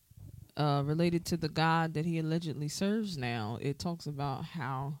related to the God that he allegedly serves now, it talks about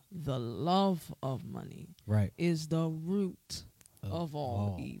how the love of money is the root of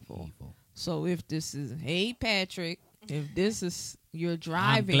all evil. So if this is, hey Patrick, if this is your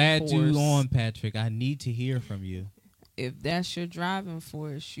driving force, I'm glad you on, Patrick. I need to hear from you. If that's your driving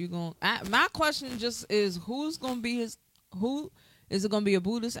force, my question just is, who's gonna be who? Is it gonna be a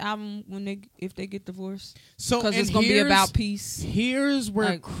Buddhist album if they get divorced? So, because it's gonna be about peace. Here's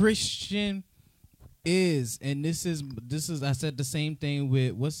where Christian is, and this is. I said the same thing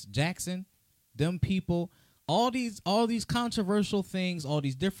with Jackson, them people, all these controversial things, all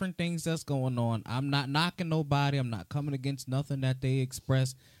these different things that's going on. I'm not knocking nobody. I'm not coming against nothing that they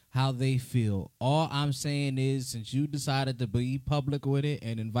express how they feel. All I'm saying is, since you decided to be public with it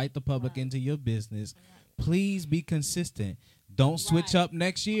and invite the public into your business, please be consistent. Don't switch up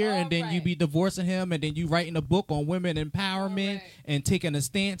next year and then you be divorcing him and then you writing a book on women empowerment and taking a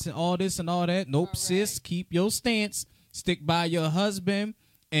stance and all this and all that. Nope, sis, keep your stance. Stick by your husband.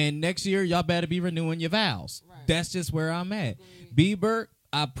 And next year, y'all better be renewing your vows. That's just where I'm at. Bieber,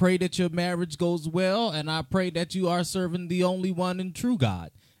 I pray that your marriage goes well, and I pray that you are serving the only one and true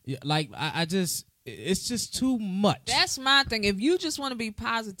God. Like, it's just too much. That's my thing. If you just want to be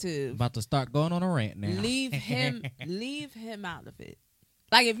positive, about to start going on a rant now. Leave him out of it.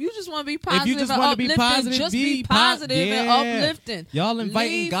 Like, if you just want to be positive, if you just want to be positive, just be positive and uplifting. Y'all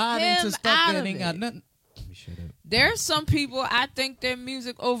inviting Leave God him into stuff out that of ain't it. got nothing. Let me shut up. There's some people, I think their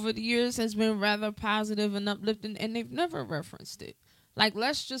music over the years has been rather positive and uplifting, and they've never referenced it. Like,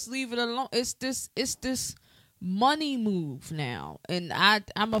 let's just leave it alone. It's this money move now, and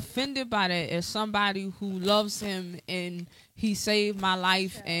I'm offended by that as somebody who loves him and he saved my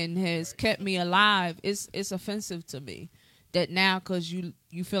life and has kept me alive. It's offensive to me that now, because you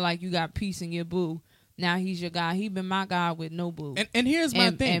feel like you got peace in your boo, now he's your guy. He been my guy with no boo. And here's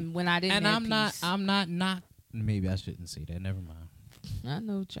my thing. And when I didn't, have I'm not. Maybe I shouldn't say that. Never mind. I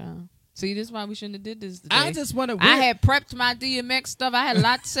know, child. See, this is why we shouldn't have did this today. I just want to. I had prepped my DMX stuff. I had a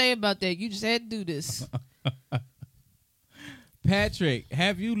lot to say about that. You just had to do this. Patrick,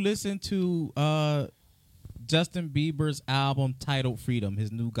 have you listened to Justin Bieber's album titled Freedom,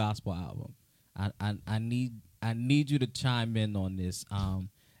 his new gospel album? I need I need you to chime in on this.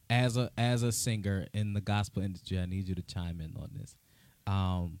 As a singer in the gospel industry, I need you to chime in on this.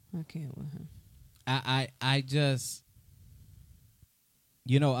 I can't with him. I just,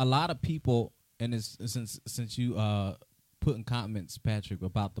 a lot of people, and it's, since you putting comments, Patrick,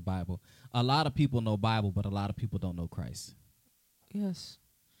 about the Bible, a lot of people know Bible, but a lot of people don't know Christ. Yes.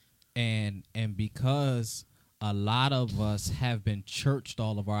 And because a lot of us have been churched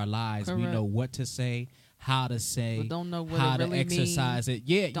all of our lives, Correct. we know what to say, how to say, but don't know what how it really to exercise it.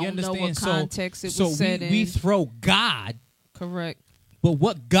 Yeah, don't you understand? know what context it so was set we in. throw God. Correct. But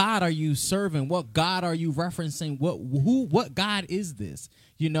what God are you serving? What God are you referencing? What God is this?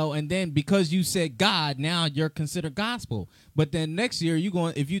 And then because you said God, now you're considered gospel. But then next year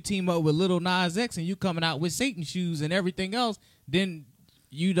if you team up with Lil Nas X and you coming out with Satan shoes and everything else, then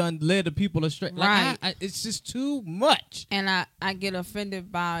you done led the people astray. Right. Like it's just too much. And I get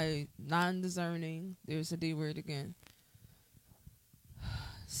offended by non-discerning. There's a D word again.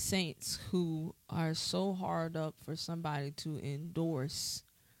 Saints who are so hard up for somebody to endorse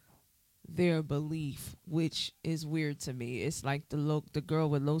their belief, which is weird to me. It's like the girl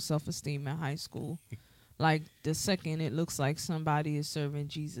with low self-esteem in high school. Like the second it looks like somebody is serving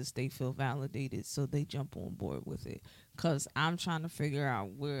Jesus, they feel validated, so they jump on board with it. Because I'm trying to figure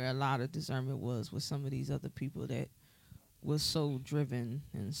out where a lot of discernment was with some of these other people that was so driven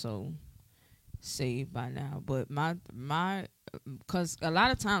and so saved by now. But my because a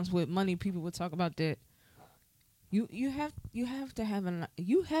lot of times with money, people would talk about that. You have to have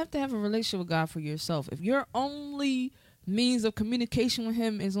a relationship with God for yourself. If your only means of communication with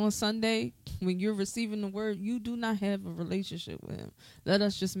Him is on Sunday when you're receiving the word, you do not have a relationship with Him. Let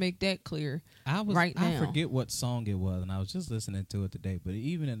us just make that clear. I forget what song it was, and I was just listening to it today. But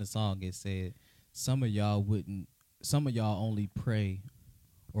even in the song, it said some of y'all only pray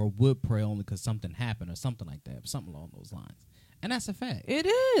or would pray only because something happened or something like that, something along those lines. And that's a fact. It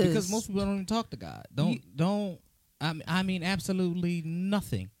is. Because most people don't even talk to God. I mean, absolutely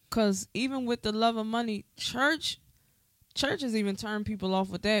nothing. Because even with the love of money, churches even turn people off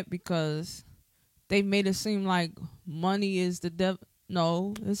with that because they made it seem like money is the devil.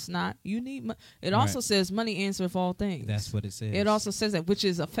 No, it's not. You need money. It also says money answereth all things. That's what it says. It also says that, which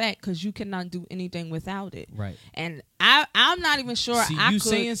is a fact because you cannot do anything without it. Right. And I'm not even sure. See, you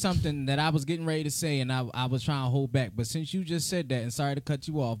saying something that I was getting ready to say, and I was trying to hold back. But since you just said that, and sorry to cut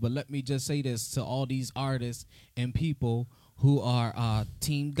you off, but let me just say this to all these artists and people who are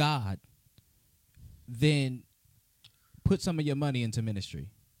Team God, then put some of your money into ministry.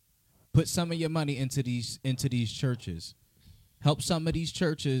 Put some of your money into these churches. Help some of these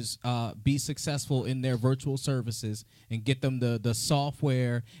churches be successful in their virtual services and get them the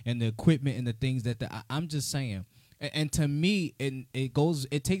software and the equipment and the things that I'm just saying. And to me,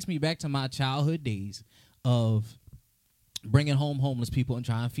 it takes me back to my childhood days of bringing home homeless people and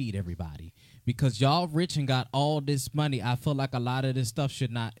trying to feed everybody. Because y'all rich and got all this money, I feel like a lot of this stuff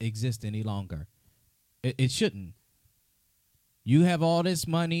should not exist any longer. It shouldn't. You have all this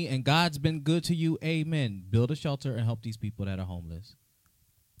money and God's been good to you. Amen. Build a shelter and help these people that are homeless.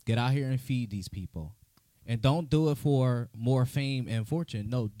 Get out here and feed these people. And don't do it for more fame and fortune.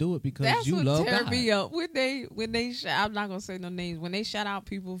 No, do it because you love God. That's what tear me up. When they I'm not going to say no names. When they shout out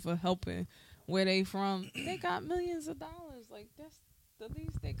people for helping where they from, they got millions of dollars. Like, that's the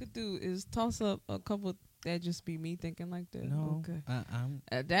least they could do is toss up a couple. That just be me thinking like that. No, okay.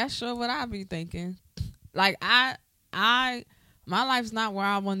 That's sure what I be thinking. Like, my life's not where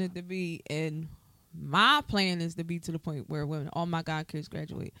I want it to be, and my plan is to be to the point where when all my God kids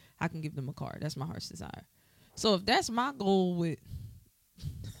graduate, I can give them a car. That's my heart's desire. So if that's my goal with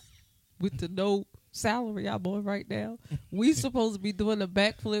the no salary I'm on right now, we supposed to be doing a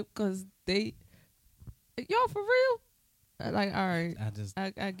backflip because y'all for real? Like, all right,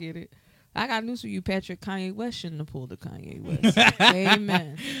 I get it. I got news for you, Patrick. Kanye West shouldn't have pulled a Kanye West.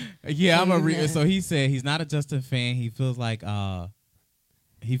 Amen. Yeah, I'm so he said he's not a Justin fan. He feels like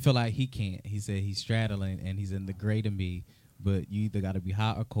he feel like he can't. He said he's straddling and he's in the gray to me. But you either got to be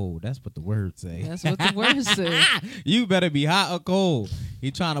hot or cold. That's what the words say. That's what the words say. You better be hot or cold.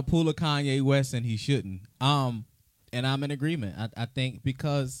 He trying to pull a Kanye West and he shouldn't. And I'm in agreement. I think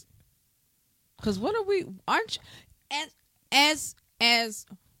because what are we? Aren't as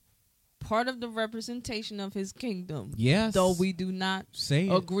part of the representation of his kingdom. Yes. Though we do not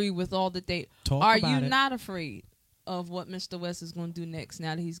agree with all that they are. You not afraid of what Mr. West is going to do next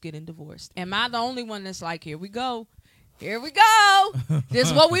now that he's getting divorced? Am I the only one that's like, here we go? Here we go. This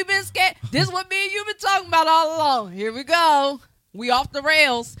is what we've been scared. This is what me and you been talking about all along. Here we go. We off the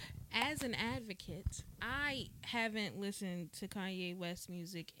rails. as an advocate, I haven't listened to Kanye West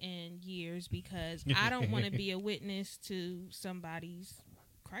music in years because I don't want to be a witness to somebody's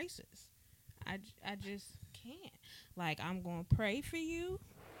crisis. I just can't. Like, I'm going to pray for you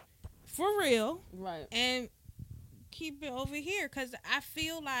for real. Right. And keep it over here because I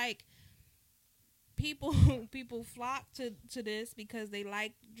feel like people flock to this because they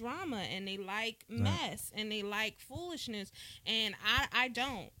like drama and they like mess and they like foolishness, and I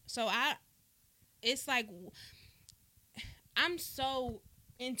don't. So it's like I'm so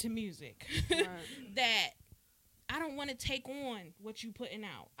into music that I don't want to take on what you putting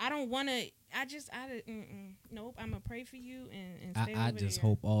out. I don't want to. Nope. I'm gonna pray for you and stay I over just there.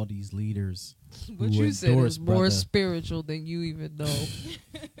 hope all these leaders. What you said is more spiritual than you even know.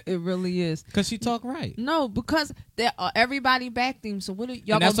 It really is. Because she talk right. No, because everybody backed him. So what are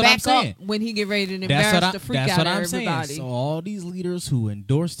y'all And gonna that's back what I'm up when he get ready to embarrass the freak that's out what of I'm everybody? saying. So all these leaders who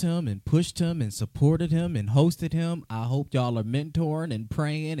endorsed him and pushed him and supported him and hosted him, I hope y'all are mentoring and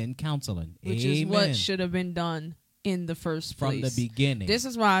praying and counseling. Which Amen. is what should have been done in the first place. From the beginning. This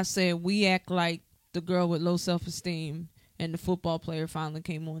is why I said we act like the girl with low self-esteem and the football player finally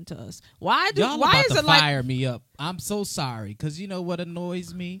came on to us. Why is it like fire me up? I'm so sorry, because you know what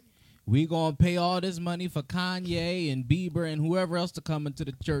annoys me? We gonna pay all this money for Kanye and Bieber and whoever else to come into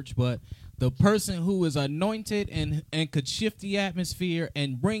the church, but the person who is anointed and could shift the atmosphere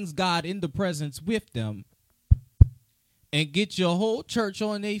and brings God in the presence with them and get your whole church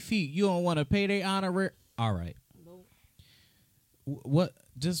on their feet, you don't want to pay their honorary. All right. What?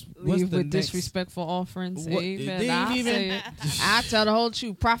 Just what's leave the with next? disrespectful offerings? What, Amen. I tell the whole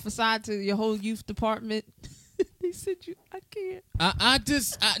truth. Prophesy to your whole youth department. They said I can't.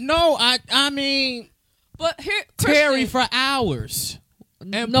 I mean, but here, Terry for hours.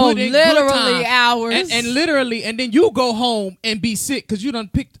 And no, put in literally hours, and literally, and then you go home and be sick because you done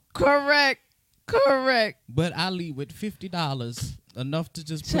picked. Correct. But I leave with $50, enough to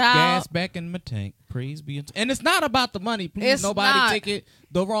just put gas back in my tank. Praise be. And it's not about the money. Please, nobody take it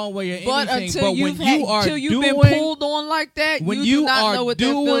the wrong way or anything. But when you've been pulled on like that, when you do not know are what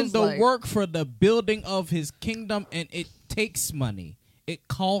doing that feels the like. work for the building of His kingdom, and it takes money, it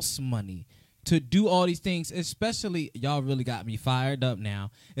costs money to do all these things, especially, y'all really got me fired up now,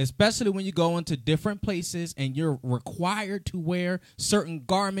 especially when you go into different places and you're required to wear certain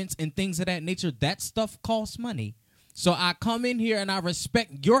garments and things of that nature. That stuff costs money. So I come in here and I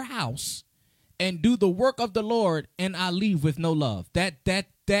respect your house and do the work of the Lord, and I leave with no love. That's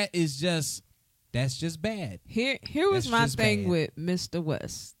just bad. Here was my thing with Mr.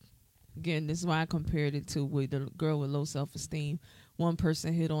 West. Again, this is why I compared it to with the girl with low self-esteem. One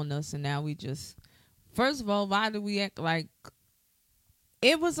person hit on us, and now we just... First of all, why do we act like...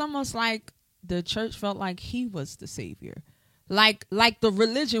 It was almost like the church felt like he was the savior. Like the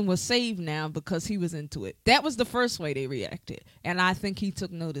religion was saved now because he was into it. That was the first way they reacted. And I think he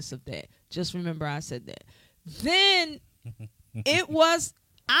took notice of that. Just remember I said that. Then it was...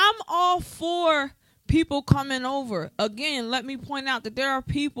 I'm all for people coming over. Again, let me point out that there are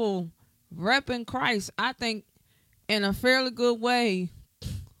people repping Christ, I think, in a fairly good way,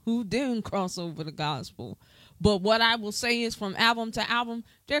 who didn't cross over the gospel. But what I will say is, from album to album,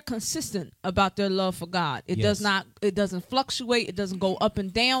 they're consistent about their love for God. It doesn't fluctuate. It doesn't go up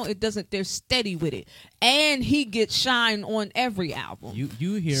and down. They're steady with it. And he gets shine on every album.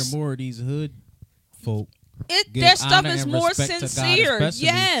 You hear more of these hood folk. Their stuff is more sincere. God,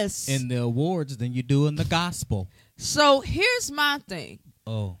 yes. In the awards than you do in the gospel. So here's my thing.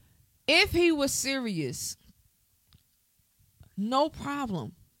 Oh. If he was serious, no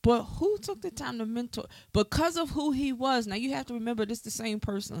problem. But who took the time to mentor? Because of who he was. Now, you have to remember, this is the same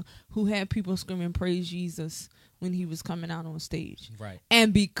person who had people screaming, praise Jesus, when he was coming out on stage. Right.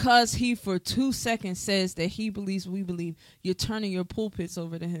 And because he, for 2 seconds, says that he believes we believe, you're turning your pulpits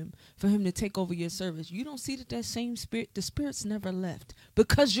over to him for him to take over your service. You don't see that same spirit, the spirit's never left.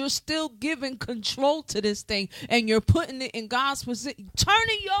 Because you're still giving control to this thing, and you're putting it in God's position,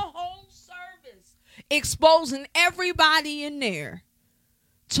 turning your whole service, exposing everybody in there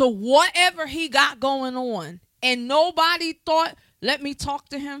to whatever he got going on. And nobody thought, let me talk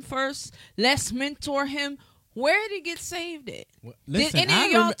to him first. Let's mentor him. Where did he get saved at? Well, listen, did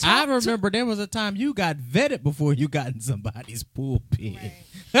any of y'all I remember there was a time you got vetted before you got in somebody's pulpit.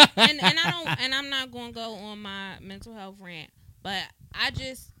 Right. and I'm not going to go on my mental health rant, but I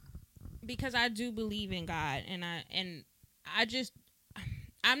just, because I do believe in God,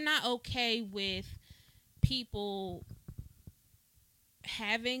 I'm not okay with people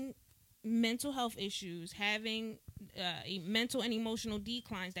having mental health issues, having mental and emotional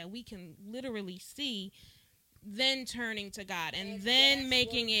declines that we can literally see, then turning to God and then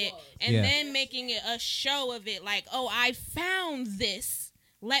making it then making it a show of it, like, oh, I found this,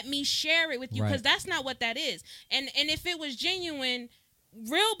 let me share it with you, because that's not what that is. And if it was genuine,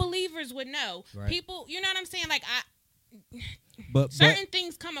 real believers would know. People, you know what I'm saying? Like, but certain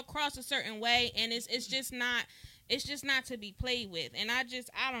things come across a certain way, and it's just not to be played with. And I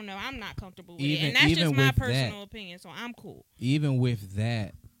don't know, I'm not comfortable with it. And that's just my personal opinion, so I'm cool. Even with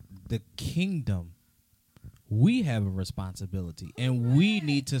that, the kingdom, we have a responsibility, and we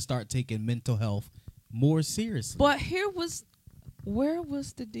need to start taking mental health more seriously. But where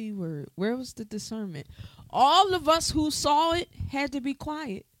was the D word? Where was the discernment? All of us who saw it had to be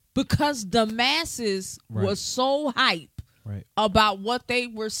quiet because the masses was so hype about what they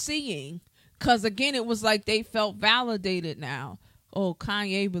were seeing. Because, again, it was like they felt validated now. Oh,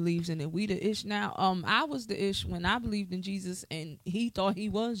 Kanye believes in it. We the ish now. I was the ish when I believed in Jesus, and he thought he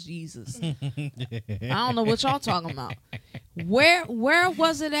was Jesus. I don't know what y'all talking about. Where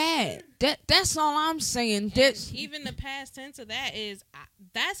was it at? That's all I'm saying. Even the past tense of that is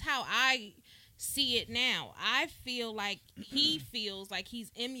that's how I see it now. I feel like he feels like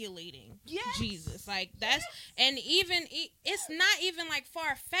he's emulating Jesus. Like that's and even it's not even like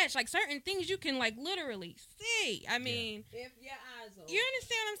far-fetched. Like certain things you can like literally see. I mean, if your eyes open. You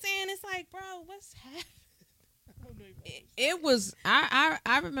understand what I'm saying? It's like, bro, what's happening? It was I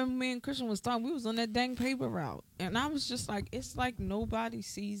remember me and Christian was talking. We was on that dang paper route, and I was just like, it's like nobody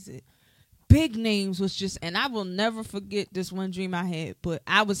sees it. Big names was just, and I will never forget this one dream I had. But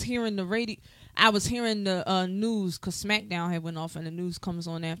I was hearing the radio. I was hearing the news because SmackDown had went off, and the news comes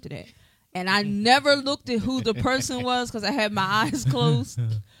on after that. And I never looked at who the person was because I had my eyes closed.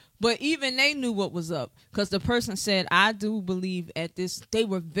 But even they knew what was up because the person said, I do believe at this. They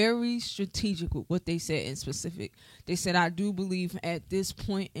were very strategic with what they said in specific. They said, I do believe at this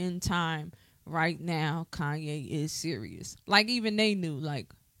point in time right now, Kanye is serious. Like even they knew like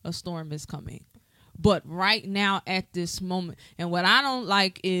a storm is coming. But right now at this moment, and what I don't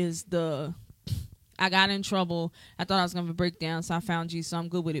like is I got in trouble. I thought I was going to break down, so I found Jesus, so I'm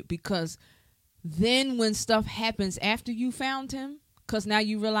good with it. Because then when stuff happens after you found him, because now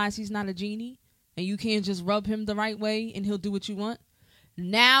you realize he's not a genie, and you can't just rub him the right way, and he'll do what you want.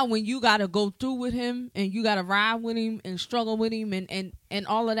 Now when you got to go through with him, and you got to ride with him, and struggle with him, and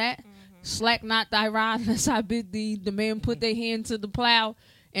all of that, slack not thy rod, unless I bid thee. The man put their hand to the plow,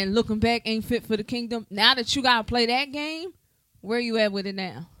 and looking back ain't fit for the kingdom. Now that you got to play that game, where you at with it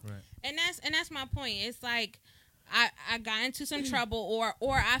now? Right. And that's my point. It's like I got into some trouble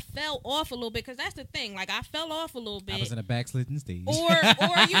or I fell off a little bit, because that's the thing. Like I fell off a little bit. I was in a backslidden stage. Or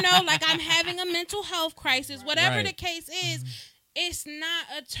you know, like I'm having a mental health crisis. Whatever the case is, it's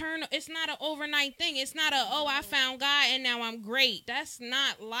not it's not an overnight thing. It's not I found God and now I'm great. That's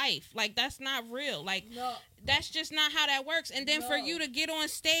not life. Like that's not real. Like that's just not how that works. And then for you to get on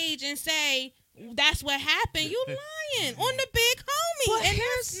stage and say that's what happened, you lying on the big homie. But and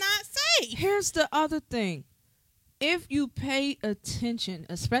that's not safe. Here's the other thing. If you pay attention,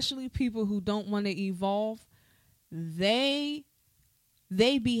 especially people who don't want to evolve, they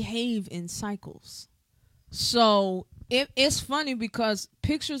behave in cycles. So it's funny because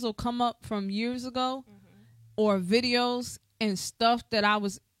pictures will come up from years ago or videos and stuff that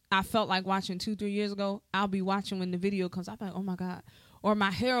I felt like watching 2-3 years ago. I'll be watching when the video comes. I'm like, oh my God. Or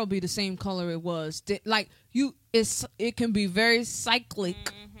my hair will be the same color it was. Like it can be very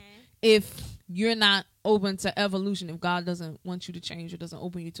cyclic if you're not open to evolution. If God doesn't want you to change or doesn't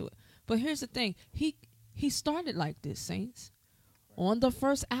open you to it. But here's the thing: he started like this, saints. On the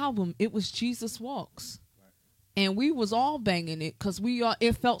first album, it was Jesus Walks, and we was all banging it because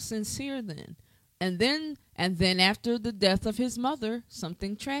it felt sincere then. And then after the death of his mother,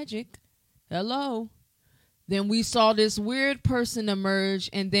 something tragic. Hello. Then we saw this weird person emerge,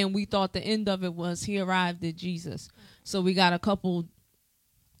 and then we thought the end of it was he arrived at Jesus. So we got a couple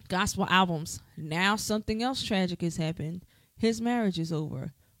gospel albums. Now something else tragic has happened. His marriage is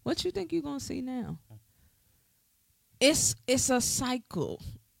over. What you think you're going to see now? It's a cycle.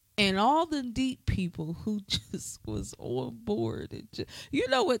 And all the deep people who just was on board. You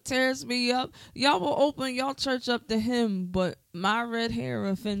know what tears me up? Y'all will open y'all church up to him, but my red hair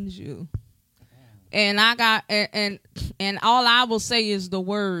offends you. And I got and all I will say is the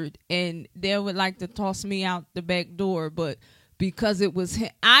word, and they would like to toss me out the back door, but because it was him,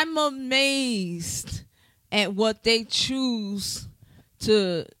 I'm amazed at what they choose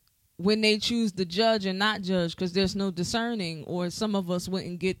to when they choose to judge and not judge, because there's no discerning, or some of us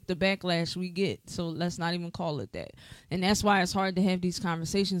wouldn't get the backlash we get. So let's not even call it that. And that's why it's hard to have these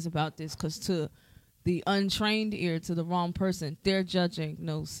conversations about this, because the untrained ear to the wrong person, they're judging.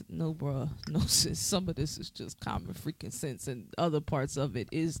 No, bruh, no sis. Some of this is just common freaking sense, and other parts of it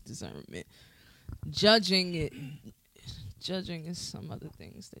is discernment. Judging is some other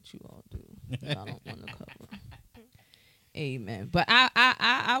things that you all do that I don't want to cover. Amen. But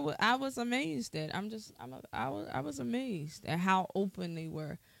I was amazed at. I was amazed at how open they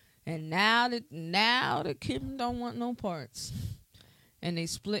were, and now that Kim don't want no parts, and they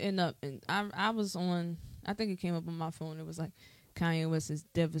splitting up. And I was on. I think it came up on my phone. It was like Kanye West is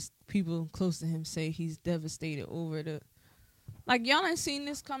people close to him say he's devastated over the. Like, y'all ain't seen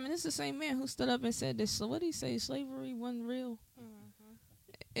this coming. This is the same man who stood up and said this. So what did he say? Slavery wasn't real.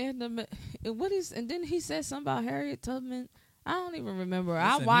 And then he said something about Harriet Tubman. I don't even remember. Listen,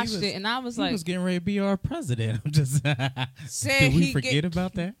 I watched it and I was like, he was getting ready to be our president. I'm just did we forget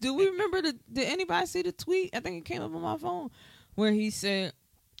about that? Do we remember did anybody see the tweet? I think it came up on my phone where he said,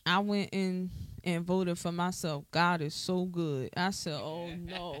 I went in and voted for myself. God is so good. I said, oh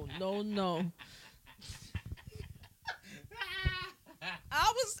no.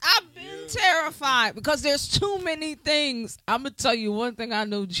 I've been terrified because there's too many things. I'm going to tell you one thing I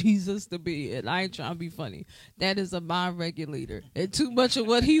know Jesus to be, and I ain't trying to be funny. That is a mind regulator. And too much of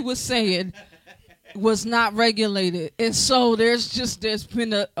what he was saying was not regulated. And so there's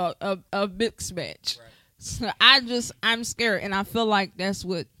been a mix match. Right. So I'm scared. And I feel like that's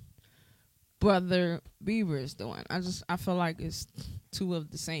what Brother Bieber is doing. I feel like it's two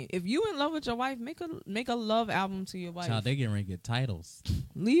of the same. If you in love with your wife, make a love album to your wife. Child, they getting ready to get titles.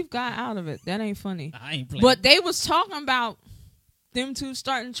 Leave God out of it. That ain't funny. I ain't playing. But they was talking about them two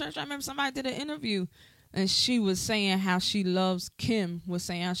starting church. I remember somebody did an interview and she was saying how she loves, Kim was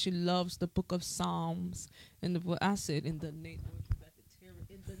saying how she loves the book of Psalms. And I said, in the name of you got to tear it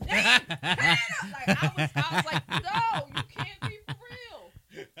in the name. I was like, no, you can't be for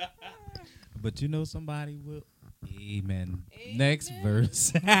real. But you know somebody will. Amen. Next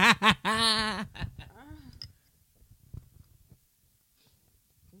verse. I'm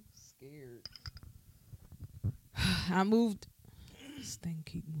scared. I moved. This thing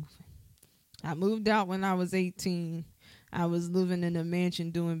keep moving. I moved out when I was 18. I was living in a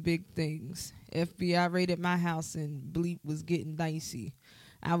mansion doing big things. FBI raided my house and bleep was getting dicey.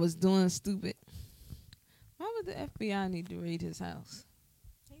 I was doing stupid. Why would the FBI need to raid his house?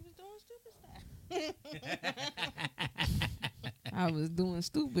 I was doing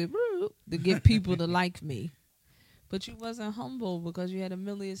stupid to get people to like me. But you wasn't humble because you had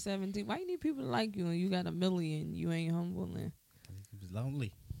 1,017,000. Why you need people to like you and you got 1 million? You ain't humble then. He was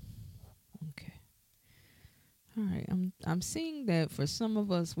lonely. Okay. All right. I'm seeing that for some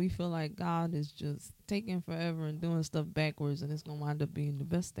of us, we feel like God is just taking forever and doing stuff backwards, and it's gonna wind up being the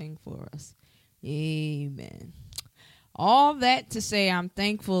best thing for us. Amen. All that to say, I'm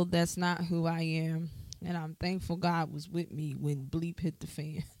thankful that's not who I am. And I'm thankful God was with me when bleep hit the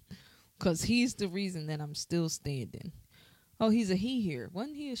fan. Because he's the reason that I'm still standing. Oh, he's a he here.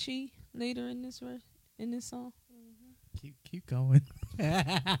 Wasn't he a she later in this verse, in this song? Mm-hmm. Keep going.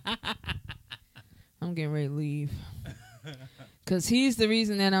 I'm getting ready to leave. Because he's the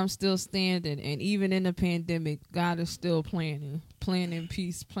reason that I'm still standing. And even in the pandemic, God is still planning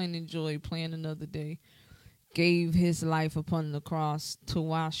peace, planning joy, planning another day. Gave his life upon the cross to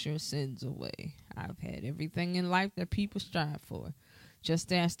wash your sins away. I've had everything in life that people strive for.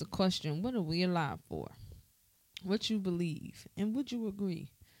 Just ask the question, what are we alive for? What you believe, and would you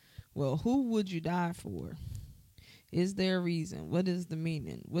agree? Well, who would you die for? Is there a reason? What is the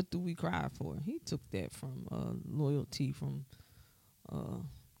meaning? What do we cry for? He took that from Loyalty from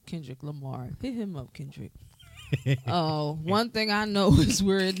Kendrick Lamar. Hit him up, Kendrick. One thing I know is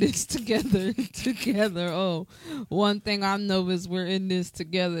we're in this together. Oh, one thing I know is we're in this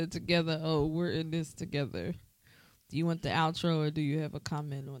together. Oh, we're in this together. Do you want the outro or do you have a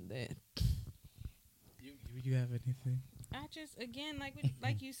comment on that? You have anything? I just, again,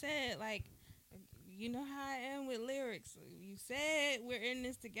 like you said, like, you know how I am with lyrics. You said we're in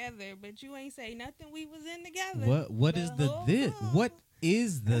this together, but you ain't say nothing we was in together. What is the this? What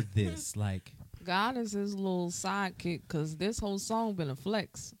is the this? Like, God is his little sidekick because this whole song been a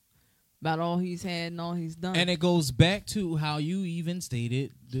flex about all he's had and all he's done. And it goes back to how you even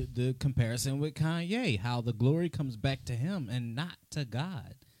stated the comparison with Kanye, how the glory comes back to him and not to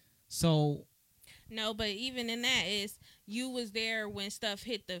God. So no, but even in that is you was there when stuff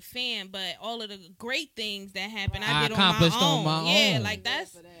hit the fan, but all of the great things that happened, I did on my own. Yeah, like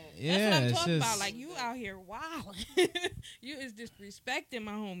that's what I'm talking about. Like you out here, wow, you is disrespecting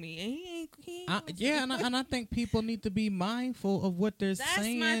my homie, and he ain't and I think people need to be mindful of what they're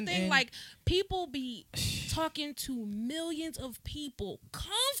saying. That's my thing. Like people be talking to millions of people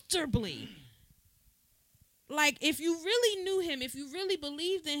comfortably. like, if you really knew him, if you really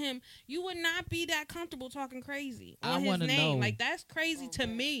believed in him, you would not be that comfortable talking crazy on his name. Like, that's crazy to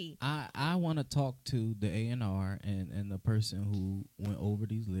me. I want to talk to the A&R and the person who went over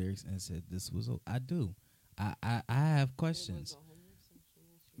these lyrics and said this was. I do. I have questions.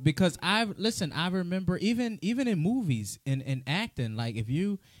 Because I remember even in movies in acting, like if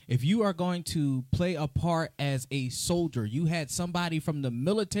you are going to play a part as a soldier, you had somebody from the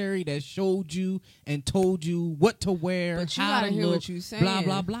military that showed you and told you what to wear, but you how gotta to hear look, what you saying. blah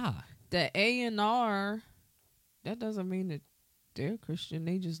blah blah. The A&R, that doesn't mean that they're Christian.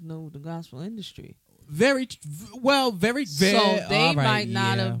 They just know the gospel industry. Very well, very. So they might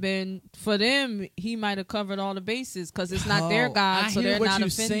not yeah. have been, for them, he might have covered all the bases because it's not their God, so they're not offended. I hear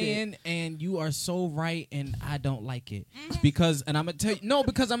what you're saying, and you are so right, and I don't like it. Because I'm going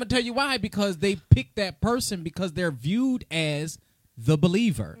to tell you why. Because they picked that person because they're viewed as the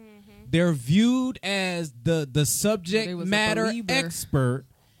believer. Mm-hmm. They're viewed as the subject matter expert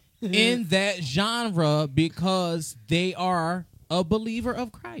in that genre because they are a believer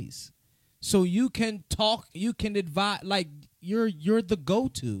of Christ. So you can talk, you can advise, like you're the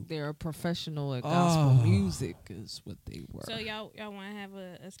go-to. They're a professional at gospel music is what they were. So y'all want to have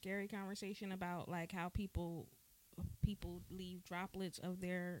a scary conversation about like how people leave droplets of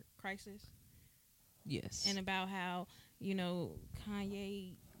their crisis? Yes. And about how,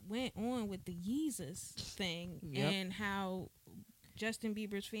 Kanye went on with the Yeezus thing and how Justin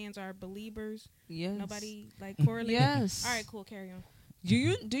Bieber's fans are believers. Yes. Nobody like correlated. Yes. All right, cool, carry on. Do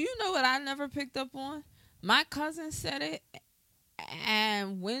you know what I never picked up on? My cousin said it,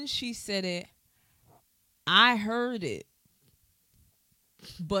 and when she said it, I heard it.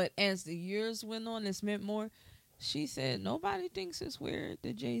 But as the years went on, this meant more. She said, nobody thinks it's weird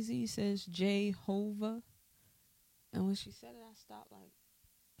that Jay-Z says Jehovah. And when she said it, I stopped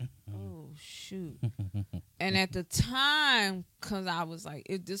like, oh, shoot. And at the time, because I was like,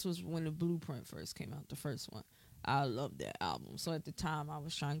 this was when the Blueprint first came out, the first one. I loved that album. So at the time, I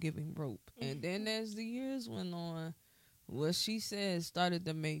was trying to give him rope. And then as the years went on, what she said started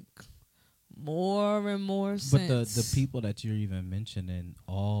to make more and more sense. But the people that you're even mentioning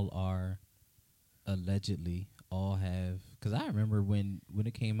all are allegedly all have, because I remember when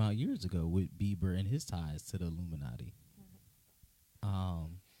it came out years ago with Bieber and his ties to the Illuminati.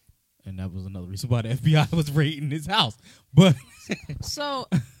 And that was another reason why the FBI was raiding his house. But so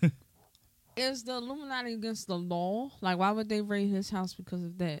is the Illuminati against the law? Like, why would they raid his house because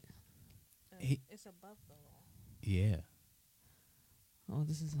of that? It's above the law. Yeah. Oh,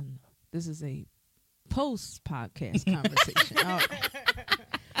 this is a post podcast conversation. All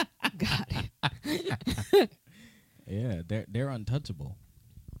right. Got it. Yeah, they're untouchable.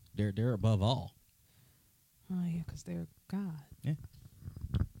 They're above all. Oh yeah, because they're God. Yeah.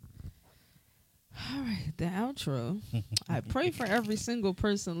 All right, the outro. I pray for every single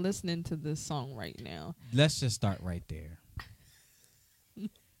person listening to this song right now. Let's just start right there.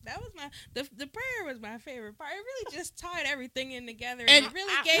 That was the prayer was my favorite part. It really just tied everything in together, and it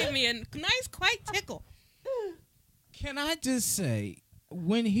really gave me a nice, quiet tickle. Can I just say,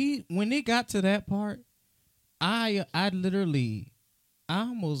 when it got to that part, I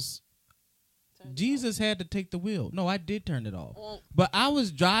almost. Jesus had to take the wheel. No, I did turn it off. But I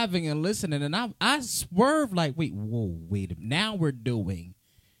was driving and listening, and I swerved like, wait a minute. Now we're doing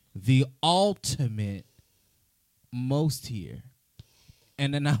the ultimate most here.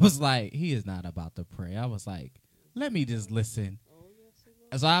 And then I was like, he is not about to pray. I was like, let me just listen.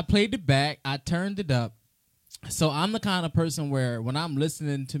 So I played it back. I turned it up. So I'm the kind of person where when I'm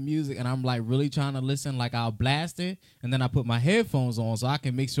listening to music and I'm like really trying to listen, like I'll blast it and then I put my headphones on so I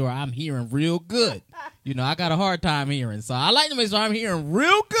can make sure I'm hearing real good. I got a hard time hearing, so I like to make sure I'm hearing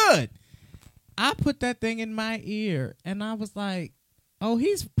real good. I put that thing in my ear and I was like, oh,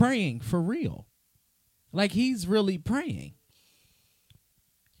 he's praying for real. Like he's really praying.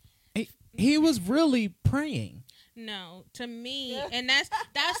 He was really praying. No, to me, and that's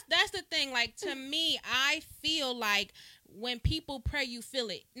the thing. Like, to me, I feel like when people pray, you feel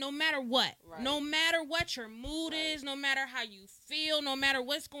it. No matter what, no matter what your mood is, no matter how you feel, no matter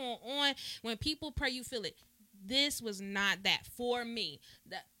what's going on. When people pray, you feel it. This was not that for me.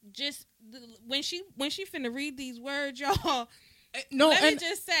 That just when she finna read these words, y'all. Let me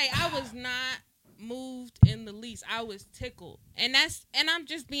just say, I was not moved in the least. I was tickled, and I'm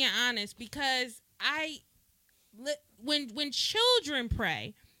just being honest because when children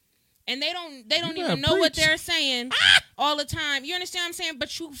pray and they don't even know what they're saying all the time, you understand what I'm saying?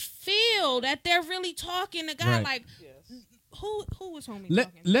 But you feel that they're really talking to God. Right. Like, who was homie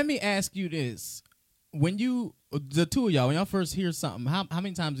talking? Let me ask you this: when the two of y'all, when y'all first hear something, how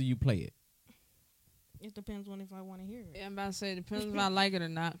many times do you play it? It depends on if I want to hear it. Yeah, I'm about to say, it depends if I like it or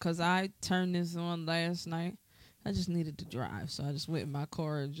not, because I turned this on last night. I just needed to drive, so I just went in my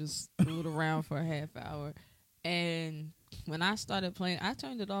car and just threw it around for a half hour. And when I started playing, I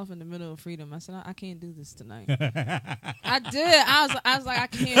turned it off in the middle of Freedom. I said, I can't do this tonight. I did. I was like, I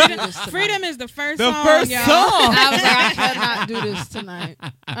can't do this tonight. Freedom is the first The song, first y'all. song. I was like, I cannot do this tonight.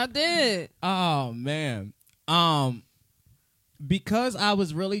 I did. Oh man. Because I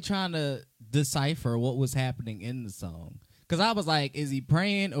was really trying to decipher what was happening in the song. Because I was like, is he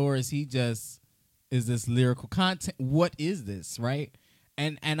praying or is this lyrical content? What is this, right?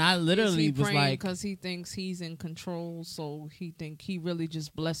 And I literally was like, because he thinks he's in control, so he think he really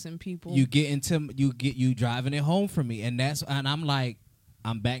just blessing people. you driving it home for me, and I'm like,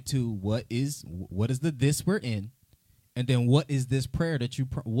 I'm back to what is the this we're in, and then what is this prayer that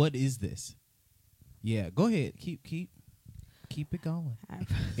what is this? Yeah, go ahead, keep it going.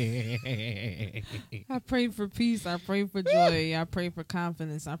 I pray for peace. I pray for joy. I pray for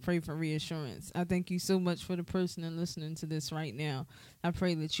confidence. I pray for reassurance. I thank you so much for the person listening to this right now. I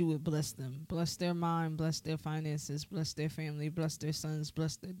pray that you would bless them. Bless their mind. Bless their finances. Bless their family. Bless their sons.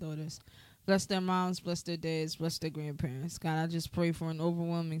 Bless their daughters. Bless their moms. Bless their dads. Bless their grandparents. God, I just pray for an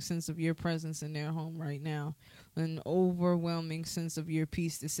overwhelming sense of your presence in their home right now. An overwhelming sense of your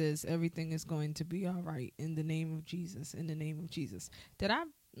peace that says everything is going to be all right in the name of Jesus. In the name of Jesus. Did I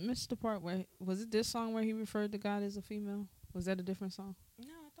miss the part where, was it this song where he referred to God as a female? Was that a different song? No,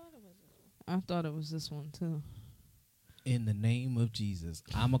 I thought it was this one. I thought it was this one too. In the name of Jesus.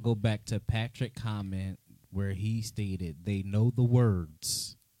 I'm going to go back to Patrick's comment where he stated they know the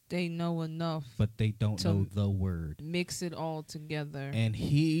words. They know enough. But they don't know the word. Mix it all together. And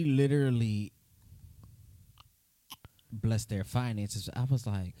he literally blessed their finances. I was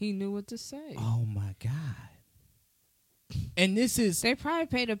like, he knew what to say. Oh my God. And this is... They probably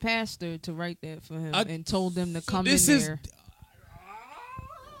paid a pastor to write that for him and told them to come in there.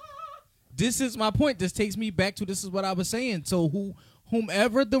 This is my point. This takes me back to this is what I was saying. So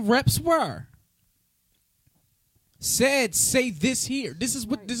whomever the reps were said, say this here. This is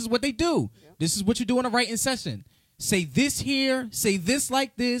what they do. Yep. This is what you do in a writing session. Say this here, say this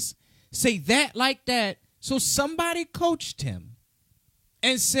like this, say that like that. So somebody coached him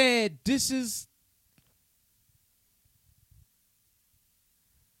and said, this is...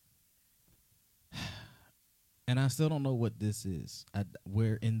 And I still don't know what this is.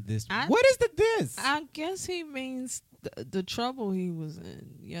 We're in this. What is the this? I guess he means the trouble he was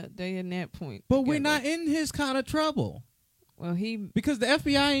in. Yeah, they in that point. But we're not in his kind of trouble. Well, because the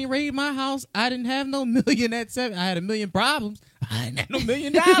FBI ain't raided my house. I didn't have no million at 7. I had $1 million problems. I didn't have no $1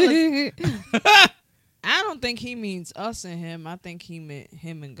 million. I don't think he means us and him. I think he meant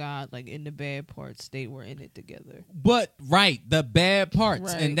him and God, like in the bad parts, they were in it together. But the bad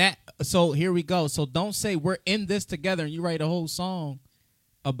parts. Right. And that, so here we go. So don't say we're in this together and you write a whole song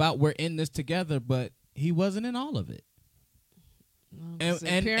about we're in this together, but he wasn't in all of it.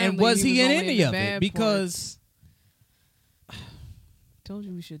 And was he in any of it? Because told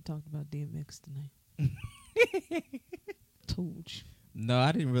you we should talk about DMX tonight. Told you. No,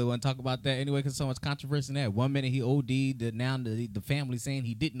 I didn't really want to talk about that anyway because so much controversy in that. 1 minute he OD'd, now the family saying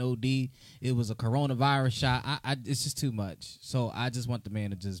he didn't OD. It was a coronavirus shot. It's just too much. So I just want the man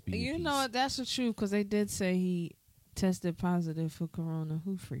to just be. You know what? That's the truth because they did say he tested positive for corona.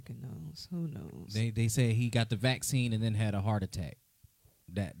 Who freaking knows? Who knows? They say he got the vaccine and then had a heart attack.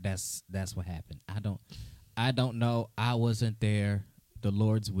 That's what happened. I don't know. I wasn't there. The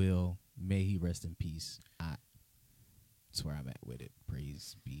Lord's will. May he rest in peace. That's where I'm at with it.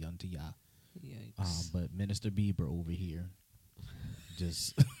 Praise be unto Yah. But Minister Bieber over here,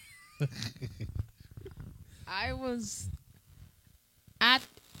 just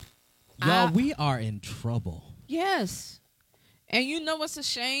we are in trouble. Yes, and you know what's a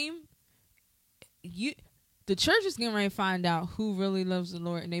shame? The church is getting ready to find out who really loves the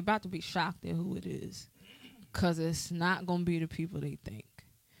Lord, and they about to be shocked at who it is, because it's not gonna be the people they think.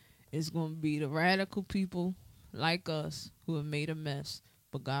 It's gonna be the radical people like us who have made a mess,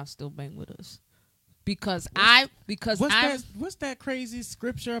 but God still bang with us. What's that crazy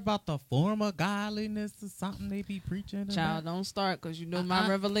scripture about the form of godliness or something they be preaching about? Child, don't start because you know my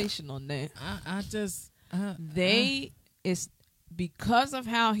revelation on that. It's because of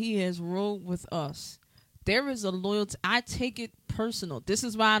how he has rolled with us. There is a loyalty. I take it personal. This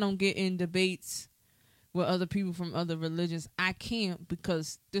is why I don't get in debates with other people from other religions. I can't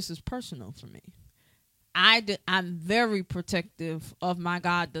because this is personal for me. I'm very protective of my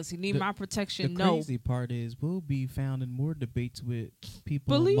God. Does he need my protection? No. The crazy part is we'll be found in more debates with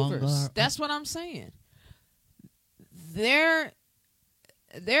people believers. That's what I'm saying.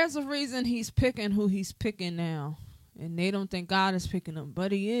 there's a reason he's picking who he's picking now. And they don't think God is picking him.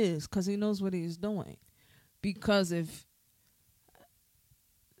 But he is, because he knows what he's doing. Because if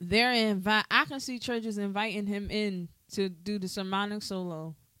they're I can see churches inviting him in to do the sermonic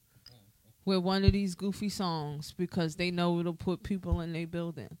solo with one of these goofy songs because they know it'll put people in their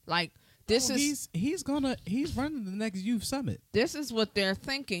building. Like, he's running the next youth summit. This is what they're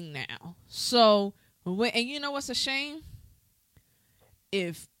thinking now. So, and you know what's a shame?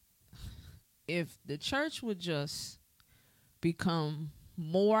 If the church would just become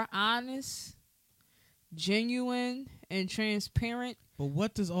more honest, genuine, and transparent. But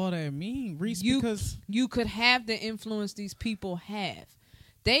what does all that mean, Reese? Because you could have the influence these people have.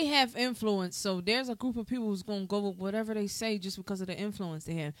 They have influence, so there's a group of people who's going to go with whatever they say just because of the influence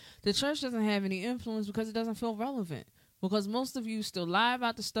they have. The church doesn't have any influence because it doesn't feel relevant. Because most of you still lie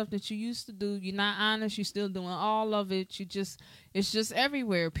about the stuff that you used to do. You're not honest. You're still doing all of it. It's just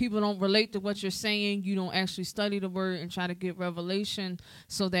everywhere. People don't relate to what you're saying. You don't actually study the word and try to get revelation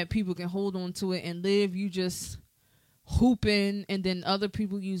so that people can hold on to it and live. You just hooping, and then other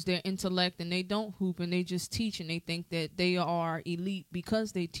people use their intellect and they don't hoop and they just teach and they think that they are elite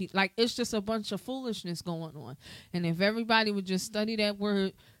because they teach. Like, it's just a bunch of foolishness going on. And if everybody would just study that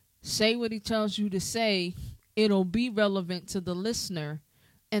word, say what he tells you to say, it'll be relevant to the listener,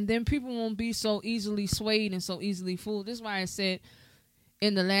 and then people won't be so easily swayed and so easily fooled. This is why I said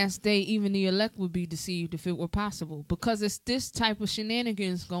in the last day, even the elect would be deceived if it were possible, because it's this type of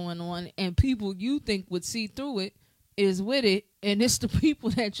shenanigans going on, and people you think would see through it is with it, and it's the people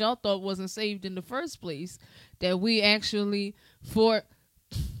that y'all thought wasn't saved in the first place that we actually, for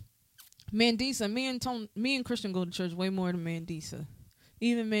Mandisa, me and Christian go to church way more than Mandisa.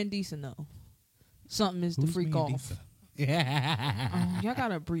 Even Mandisa know something is the freak Mandisa? off. Yeah. Y'all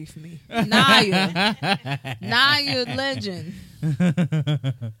gotta brief me. Naya legend.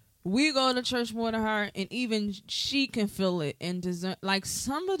 We go to church more than her, and even she can feel it and deserve. Like,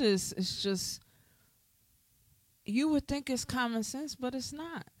 some of this is just, you would think it's common sense, but it's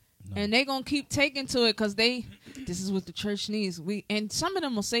not. No. And they gonna keep taking to it because this is what the church needs. And some of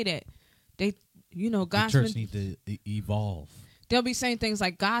them will say that God's the church need to evolve. They'll be saying things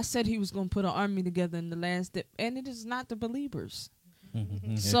like, God said he was going to put an army together in the last day, and it is not the believers.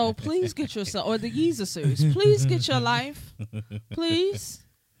 So please get yourself, or the Yeesusers, please get your life, please.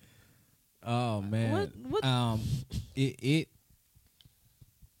 Oh man, what? It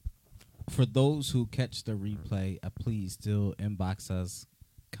for those who catch the replay, please still inbox us,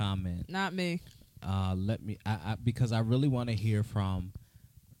 comment. Not me. Let me, because I really want to hear from.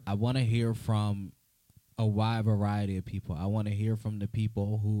 I want to hear from a wide variety of people. I want to hear from the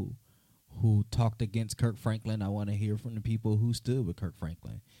people who talked against Kirk Franklin. I want to hear from the people who stood with Kirk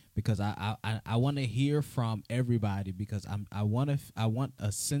Franklin, because I want to hear from everybody, because I want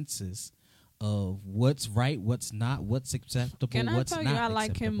a census of what's right, what's not, what's acceptable, Can I what's tell not you I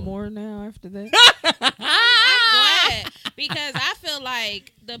like acceptable. him more now after that? I'm glad, because I feel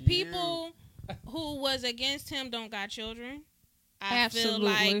like the people who was against him don't got children. I feel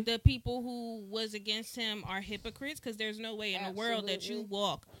like the people who was against him are hypocrites, because there's no way in the world that you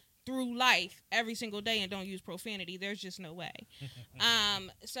walk through life every single day and don't use profanity. There's just no way.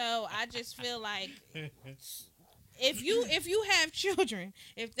 So I just feel like if you have children,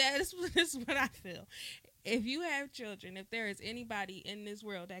 this is what I feel. If you have children, if there is anybody in this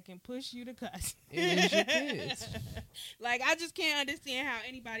world that can push you to cuss, it is your kids. Like, I just can't understand how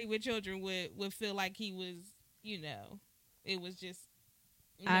anybody with children would feel like he was, it was just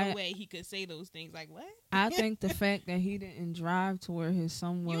no way he could say those things. Like, what? I think the fact that he didn't drive to where his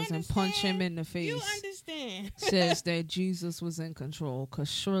son was and punch him in the face, you understand, says that Jesus was in control,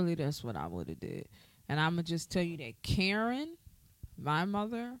 because surely that's what I would have did. And I'm going to just tell you that Karen, my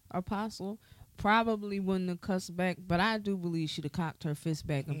mother, Apostle, probably wouldn't have cussed back, but I do believe she'd have cocked her fist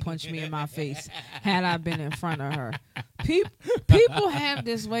back and punched me in my face had I been in front of her. People have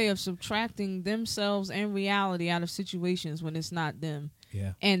this way of subtracting themselves and reality out of situations when it's not them.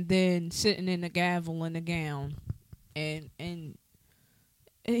 Yeah. And then sitting in the gavel and the gown. And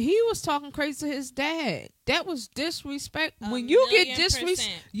he was talking crazy to his dad. That was disrespect. When you get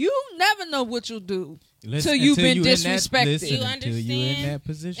disrespect, you never know what you'll do. Till you've been disrespected. You understand? Until you're in that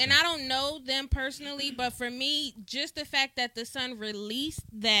position. And I don't know them personally, but for me, just the fact that the son released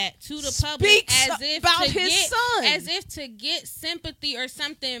that to the public as if to get sympathy or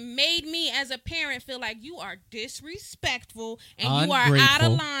something made me as a parent feel like you are disrespectful and you are out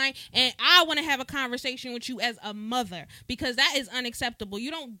of line, and I want to have a conversation with you as a mother, because that is unacceptable. You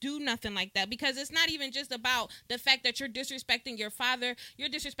don't do nothing like that, because it's not even just about the fact that you're disrespecting your father. You're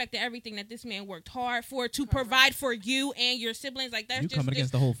disrespecting everything that this man worked hard for to provide for you and your siblings. Like that's you just coming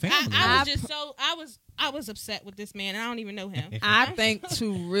against the whole family. I was upset with this man, and I don't even know him. I think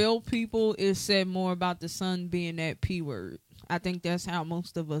to real people, it said more about the son being that P word. I think that's how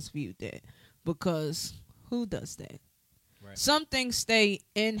most of us viewed that, because who does that? Right. Some things stay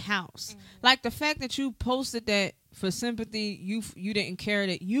in house, like the fact that you posted that for sympathy. You didn't care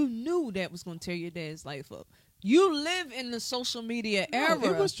that you knew that was going to tear your dad's life up. You live in the social media era.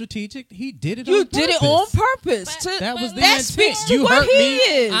 It was strategic. He did it. You did it on purpose. That was the that intent. speaks to you what hurt he me.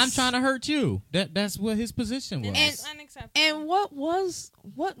 is. I'm trying to hurt you. That's what his position was. And it's unacceptable. And what was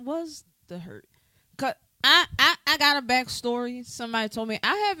the hurt? 'Cause I got a backstory. Somebody told me.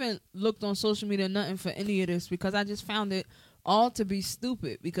 I haven't looked on social media nothing for any of this because I just found it all to be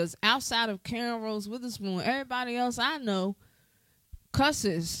stupid. Because outside of Karen Rose Witherspoon, everybody else I know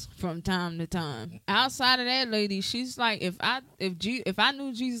cusses from time to time. Outside of that lady, she's like, if I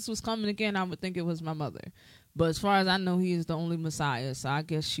knew Jesus was coming again, I would think it was my mother. But as far as I know, he is the only Messiah, so I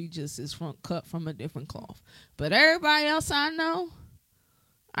guess she just is cut from a different cloth. But everybody else I know,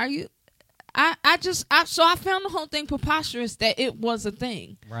 so I found the whole thing preposterous that it was a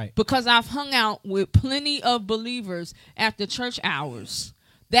thing. Right. Because I've hung out with plenty of believers after church hours.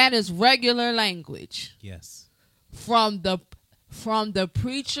 That is regular language. Yes. From the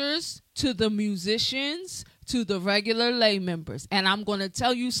preachers to the musicians to the regular lay members. And I'm going to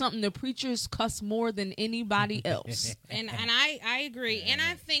tell you something, the preachers cuss more than anybody else. and I agree. And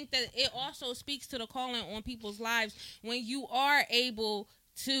I think that it also speaks to the calling on people's lives when you are able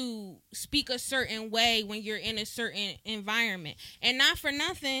to speak a certain way when you're in a certain environment. And not for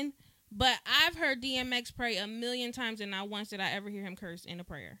nothing, but I've heard DMX pray 1,000,000 times and not once did I ever hear him curse in a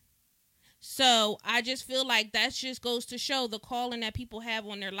prayer. So I just feel like that just goes to show the calling that people have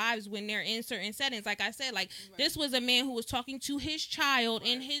on their lives when they're in certain settings. Like I said, this was a man who was talking to his child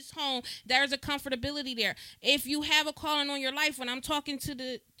in his home. There's a comfortability there. If you have a calling on your life, when I'm talking to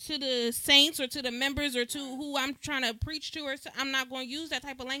the saints or to the members or to who I'm trying to preach to, I'm not going to use that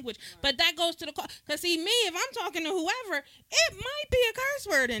type of language. But that goes to the call. Because see, me, if I'm talking to whoever, it might be a curse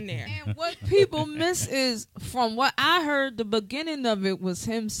word in there. And what people miss is, from what I heard, the beginning of it was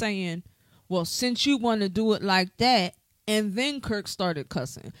him saying, well, since you want to do it like that, and then Kirk started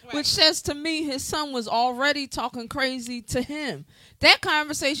cussing, which says to me his son was already talking crazy to him. That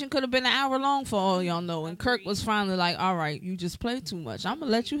conversation could have been an hour long for all y'all know, and Kirk was finally like, all right, you just play too much. I'm going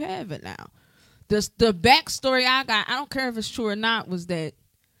to let you have it now. The backstory I got, I don't care if it's true or not, was that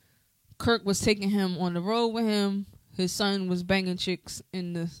Kirk was taking him on the road with him. His son was banging chicks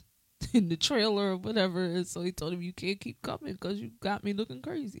in the trailer or whatever, and so he told him, you can't keep coming because you got me looking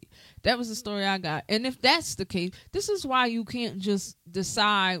crazy. That was the story I got. And if that's the case, this is why you can't just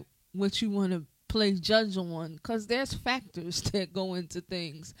decide what you want to play judge on, because there's factors that go into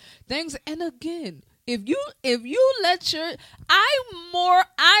things. And again, if you let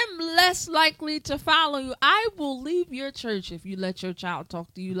I'm less likely to follow you. I will leave your church if you let your child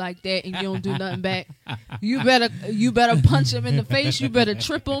talk to you like that and you don't do nothing back. You better punch him in the face. You better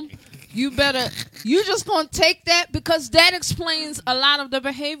trip him. You just gonna take that, because that explains a lot of the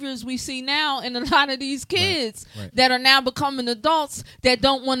behaviors we see now in a lot of these kids that are now becoming adults that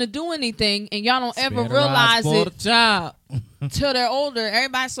don't want to do anything, and y'all don't ever realize it till they're older.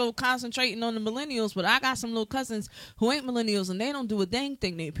 Everybody's so concentrating on the millennials, but I got some little cousins who ain't millennials and they don't do a dang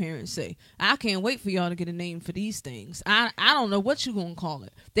thing their parents say. I can't wait for y'all to get a name for these things. I don't know what you gonna call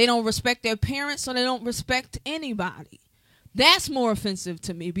it. They don't respect their parents, so they don't respect anybody. That's more offensive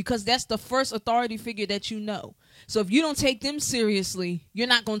to me, because that's the first authority figure that you know. So if you don't take them seriously, you're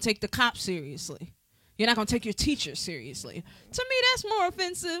not going to take the cops seriously. You're not going to take your teacher seriously. To me, that's more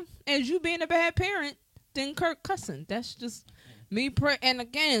offensive as you being a bad parent than Kirk cussing. That's just me. And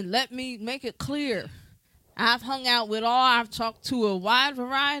again, let me make it clear. I've talked to a wide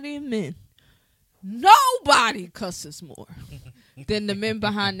variety of men. Nobody cusses more than the men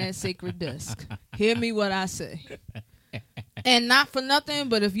behind that sacred desk. Hear me what I say. And not for nothing,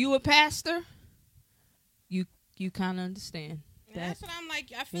 but if you a pastor, you kind of understand. That's what I'm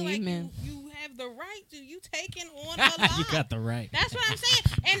like. I feel like you have the right to. You taking on a lot. You got the right. That's what I'm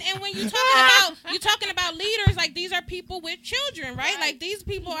saying. And when you're talking about leaders, like these are people with children, right? Like these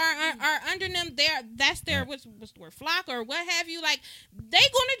people are under them. That's their what's the word, flock or what have you. Like they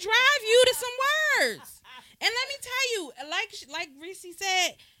gonna drive you to some words. And let me tell you, like Reese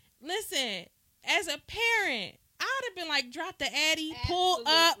said, listen, as a parent, I would have been like, drop the Addy, pull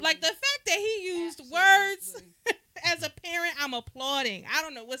up. Like the fact that he used words as a parent, I'm applauding. I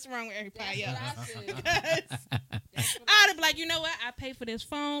don't know what's wrong with everybody else. I'd have been like, you know what? I pay for this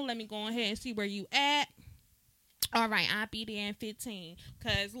phone. Let me go ahead and see where you at. All right, I'll be there in 15.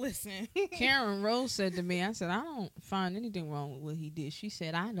 Cause listen, Karen Rose said to me, I said, I don't find anything wrong with what he did. She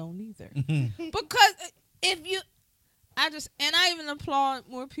said, I don't either. Because if you, I even applaud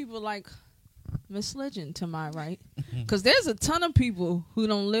more people like Miss Legend to my right. Because there's a ton of people who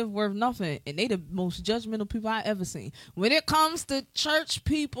don't live worth nothing, and they the most judgmental people I ever seen. When it comes to church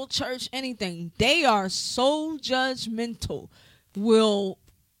people, church anything, they are so judgmental. Will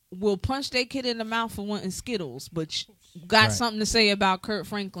punch their kid in the mouth for wanting Skittles, but got something to say about Kurt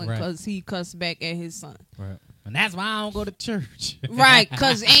Franklin because he cussed back at his son. Right. And that's why I don't go to church. Right,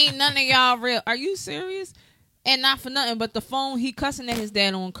 because ain't none of y'all real. Are you serious? And not for nothing, but the phone he cussing at his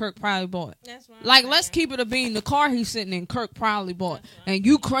dad on, Kirk probably bought. that's what Like, let's keep it a bean. The car he's sitting in, Kirk probably bought. And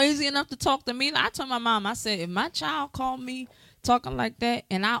you crazy enough to talk to me? I told my mom, I said, if my child called me talking like that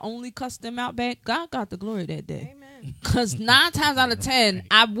and I only cussed them out back, God got the glory that day. Amen. Because 9 times out of 10,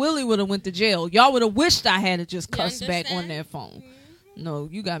 I really would have went to jail. Y'all would have wished I had to just cuss back on that phone. No,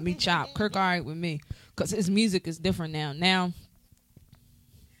 you got me chopped. Kirk all right with me. Because his music is different now. Now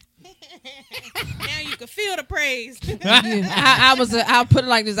you can feel the praise. I'll put it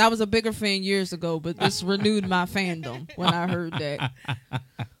like this. I was a bigger fan years ago, but this renewed my fandom when I heard that.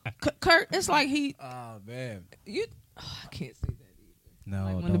 Kurt, it's like Oh man, I can't say that either. No,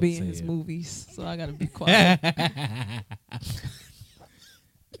 I want don't to be say in his it. movies, so I got to be quiet.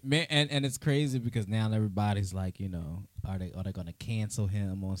 Man, and it's crazy because now everybody's like, are they gonna cancel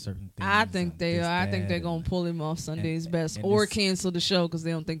him on certain things? I think they this, are. I think that, they're going to pull him off Sunday's Best and or it's- cancel the show because they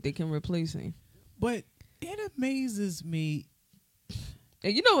don't think they can replace him. But it amazes me.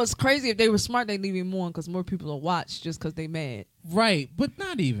 And you know what's crazy? If they were smart, they'd leave him on because more people will watch just because they mad. Right, but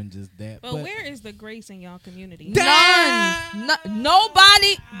not even just that. But where is the grace in y'all community? None.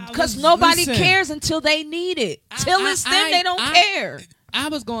 Nobody, because nobody Listen. cares until they need it. Till it's them, they don't care.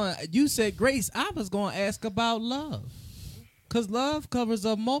 You said grace. I was going to ask about love. Because love covers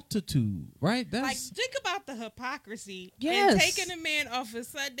a multitude, right? Like, think about the hypocrisy Yes. and taking a man off of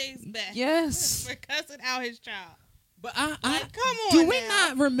Sunday's Best Yes. for cussing out his child. But Come on do we now.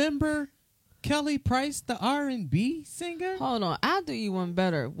 not remember Kelly Price, the R&B singer? Hold on. I'll do you one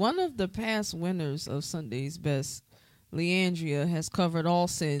better. One of the past winners of Sunday's Best, Leandria, has covered all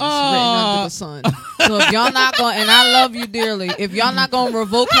sins written under the sun. So if y'all not going, and I love you dearly, if y'all not going to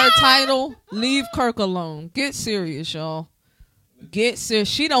revoke her title, leave Kirk alone. Get serious, y'all. Get serious.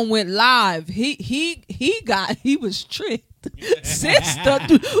 She done went live. He was tricked. Sister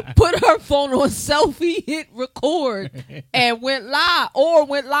put her phone on selfie, hit record, and went live on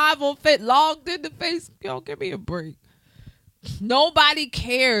logged into Facebook. Yo, give me a break. Nobody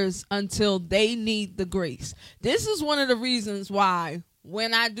cares until they need the grace. This is one of the reasons why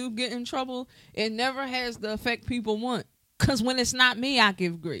when I do get in trouble, it never has the effect people want. Because when it's not me, I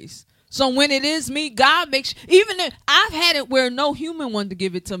give grace. So when it is me, God makes, even if I've had it where no human wanted to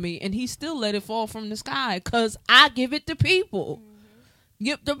give it to me, and he still let it fall from the sky because I give it to people.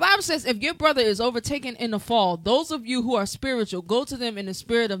 The Bible says if your brother is overtaken in a fall, those of you who are spiritual, go to them in the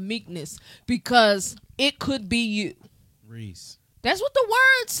spirit of meekness because it could be you. Reese. That's what the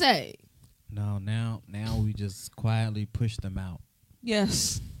words say. No, now we just quietly push them out.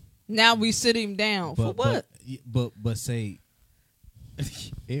 Yes. Now we sit him down. For what? But say,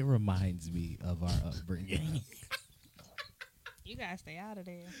 it reminds me of our upbringing. You gotta stay out of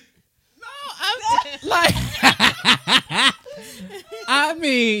there. Like, I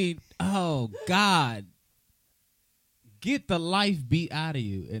mean, oh God, get the life beat out of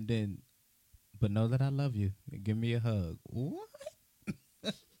you, and then, but know that I love you. Give me a hug. What?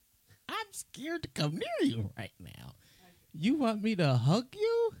 I'm scared to come near you right now. You want me to hug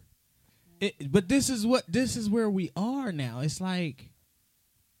you? But this is where we are now. It's like,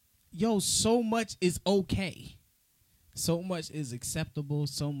 yo, so much is okay. So much is acceptable.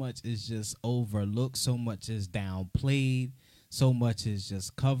 So much is just overlooked. So much is downplayed. So much is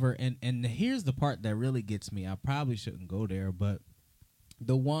just covered. And here's the part that really gets me. I probably shouldn't go there, but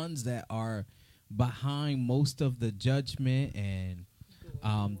the ones that are behind most of the judgment and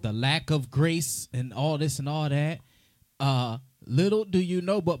the lack of grace and all this and all that, little do you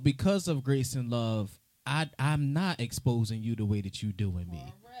know, but because of grace and love, I'm not exposing you the way that you doing me.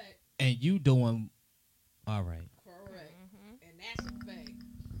 Correct. And you doing all right. Correct. And that's a fact.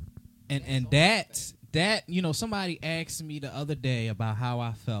 And that somebody asked me the other day about how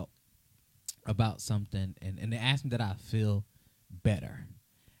I felt about something, and they asked me that I feel better.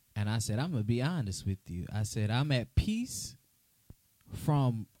 And I said, I'm gonna be honest with you. I said, I'm at peace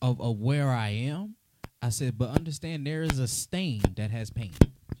of where I am. I said, but understand there is a stain that has pain.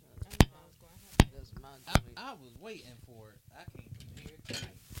 I was waiting for it. I can't compare it.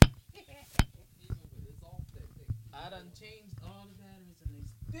 I done changed all the batteries and they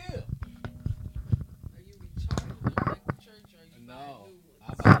still. Are you recharging them like the church, or are you No, buying new ones? I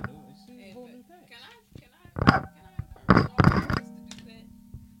buy new ones. Can I encourage all of us to do that?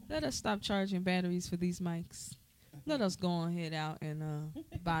 Let us stop charging batteries for these mics. Let us go on head out and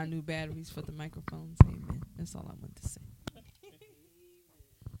buy new batteries for the microphones. Amen. That's all I want to say.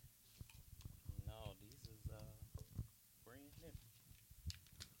 No, these is brand new.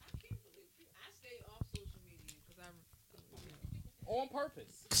 I can't believe I stay off social media because On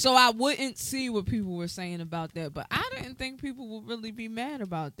purpose. so I wouldn't see what people were saying about that, but I didn't think people would really be mad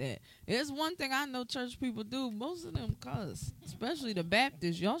about that. It's one thing I know church people do. Most of them cuss, especially the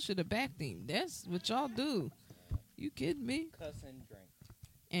Baptists. Y'all should have backed him. That's what y'all do. You kidding me? Cuss and drink.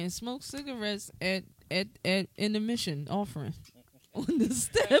 And smoke cigarettes at in the mission offering on the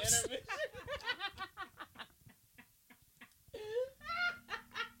steps.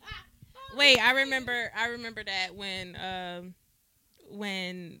 Wait, I remember that when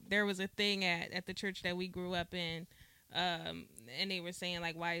there was a thing at the church that we grew up in, and they were saying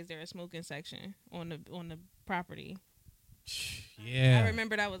like, why is there a smoking section on the property? Yeah, I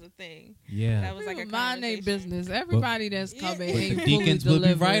remember that was a thing. Yeah, that was like a mind their conversation. business. Everybody that's coming, but ain't the fully deacons will be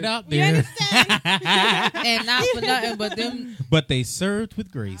delivered. right out You there, understand? And not for nothing, but them. but they served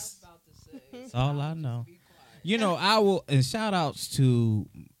with grace. That's all I know. You know, I will, and shout outs to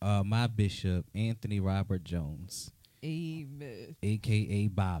my bishop, Anthony Robert Jones, Amen. a.k.a.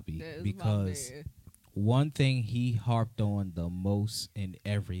 Bobby, That's because my man. one thing he harped on the most in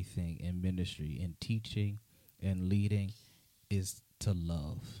everything in ministry, in teaching and leading, is to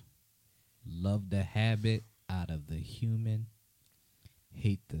love. Love the habit out of the human.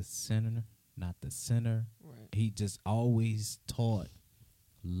 Hate the sinner, not the sinner. Right. He just always taught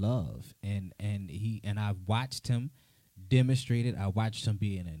love, and I watched him demonstrate it. I watched him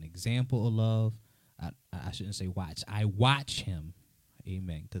being an example of love. I shouldn't say watch. I watch him,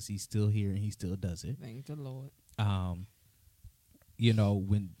 amen, because he's still here and he still does it. Thank the Lord. You know,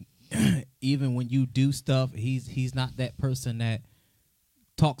 when even when you do stuff, he's not that person that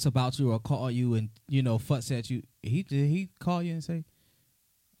talks about you or call you and fuss at you. He call you and say,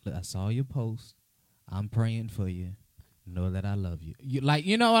 "Look, I saw your post. I'm praying for you. Know that I love you."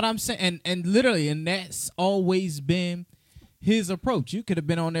 You know what I'm saying? And literally, and that's always been his approach. You could have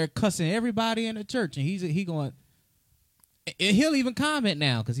been on there cussing everybody in the church, and he going, and he'll even comment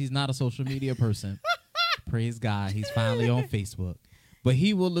now because he's not a social media person. Praise God, he's finally on Facebook. But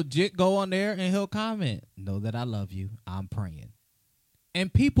he will legit go on there and he'll comment, "Know that I love you. I'm praying."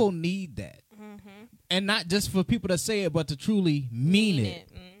 And people need that. Mm-hmm. And not just for people to say it, but to truly mean it.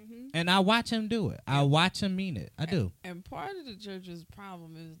 Mm-hmm. And I watch him do it. I watch him mean it. I do. And part of the church's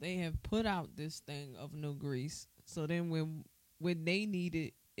problem is they have put out this thing of no grease. So then when they need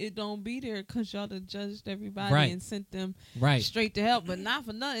it, it don't be there because y'all done judged everybody Right. and sent them Right. straight to hell. But not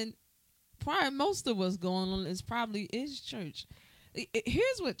for nothing. Probably most of what's going on is probably church.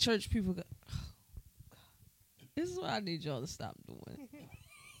 Here's what church people go. This is what I need y'all to stop doing.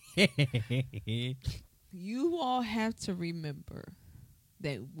 You all have to remember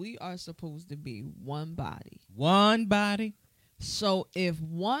that we are supposed to be one body. One body. So if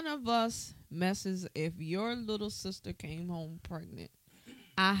one of us messes, if your little sister came home pregnant,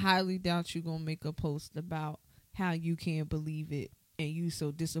 I highly doubt you're going to make a post about how you can't believe it and you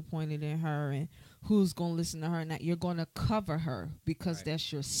so disappointed in her and who's going to listen to her. Now you're going to cover her because Right.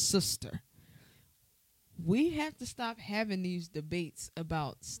 that's your sister. We have to stop having these debates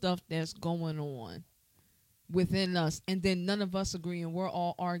about stuff that's going on within us, and then none of us agree and we're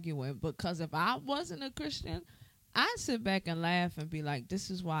all arguing. Because if I wasn't a Christian, I'd sit back and laugh and be like, this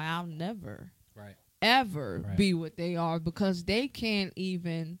is why I'll never Right. ever Right. be what they are, because they can't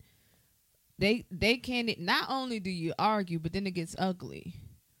even they can't. Not only do you argue, but then it gets ugly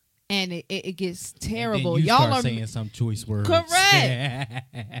and it gets terrible. And then you Y'all start are saying some choice words. Correct.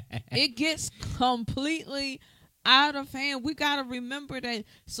 It gets completely out of hand. We got to remember that.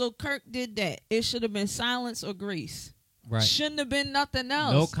 So Kirk did that. It should have been silence or grease. Right. Shouldn't have been nothing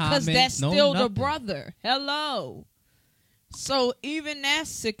else. No Because comment, that's no still the nothing. brother. Hello. So even that's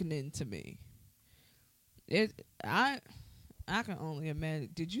sickening to me. I can only imagine.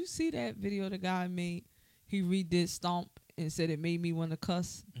 Did you see that video the guy made? He redid Stomp and said it made me want to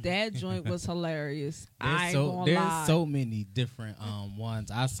cuss. That joint was hilarious. I ain't gonna lie. There's so many different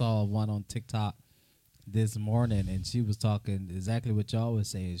ones. I saw one on TikTok this morning, and she was talking exactly what y'all was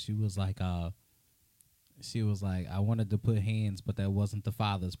saying. She was like, I wanted to put hands, but that wasn't the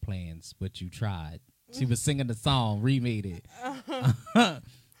Father's plans, but you tried. She was singing the song, remade it.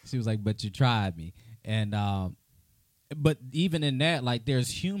 She was like, but you tried me. And but even in that, like, there's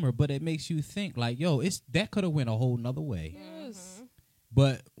humor, but it makes you think, like, yo, that could have went a whole nother way. Yes.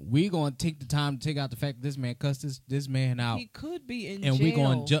 But we gonna take the time to take out the fact that this man cussed this man out. He could be in and jail. we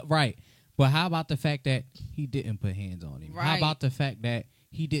going right. But how about the fact that he didn't put hands on him? Right. How about the fact that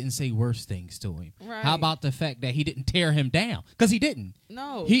he didn't say worse things to him? Right. How about the fact that he didn't tear him down? Because he didn't.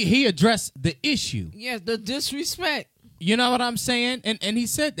 No. He addressed the issue. Yes, the disrespect. You know what I'm saying? And he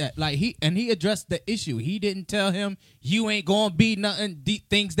said that. Like, he addressed the issue. He didn't tell him you ain't gonna be nothing,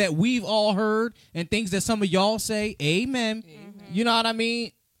 things that we've all heard and things that some of y'all say. Amen. You know what I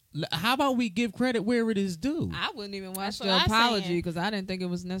mean? How about we give credit where it is due? I wouldn't even watch That's the what I'm apology saying. because I didn't think it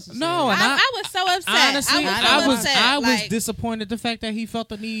was necessary. No, and I was so upset. Honestly, I was like, disappointed the fact that he felt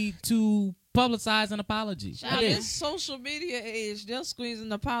the need to publicize an apology. Child, this social media age, they'll squeeze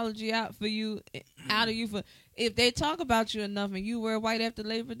an apology out of you for if they talk about you enough and you wear white after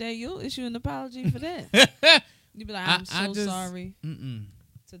Labor Day, you'll issue an apology for that. You'll be like, I'm so sorry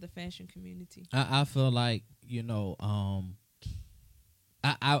to the fashion community. I feel like, you know,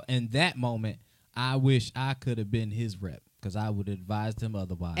 I in that moment, I wish I could have been his rep because I would have advised him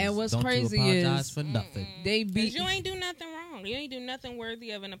otherwise. And what's Don't crazy you apologize is for nothing. They beat you ain't do nothing wrong. You ain't do nothing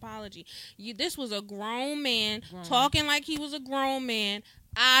worthy of an apology. This was a grown man talking like he was a grown man.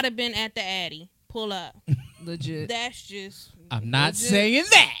 I'd have been at the Addy. Pull up. legit. That's just. I'm not saying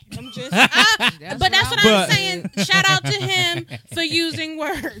that. I'm just. That's but that's what But- I'm saying. Shout out to him for using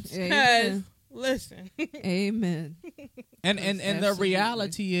words. Amen. Because listen. Amen. And the Absolutely.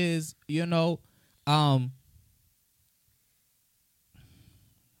 reality is, you know,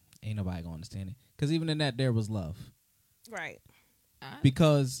 ain't nobody gonna understand it because even in that there was love Right.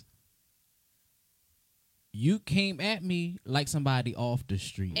 because you came at me like somebody off the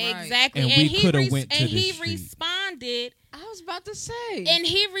street. Right. Exactly. And we he coulda went to the he street. responded. I was about to say. And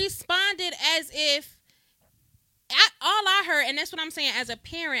he responded as if all I heard, and that's what I'm saying. As a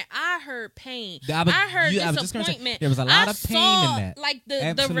parent, I heard pain. I heard was just gonna say, disappointment. there was a lot I of pain saw, in that. like the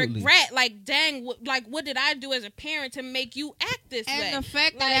Absolutely. regret. Like, dang, what did I do as a parent to make you act this way? And the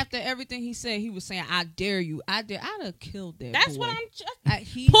fact that Like, after everything he said, he was saying, "I dare you, I dare." I'd have killed that. that's boy. what I'm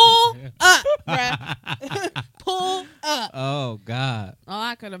just He pull up, bruh. Pull up. Oh God. All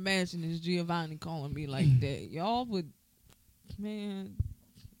I could imagine is Giovanni calling me like that. Y'all would, man.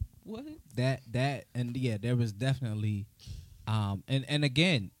 What? That and yeah, there was definitely and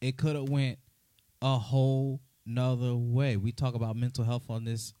again, it could have went a whole nother way. We talk about mental health on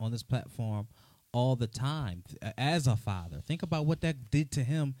this platform all the time. As a father, think about what that did to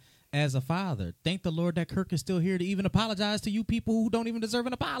him as a father. Thank the Lord that Kirk is still here to even apologize to you people who don't even deserve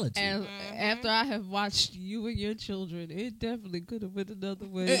an apology. And after I have watched you and your children, it definitely could have went another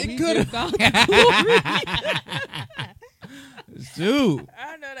way. It We could give have. God the glory. Dude.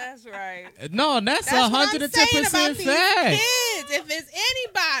 I know that's right. No, that's That's what I'm 110% saying about these fact. kids. If it's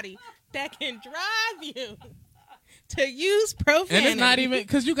anybody that can drive you to use profanity, And it's not even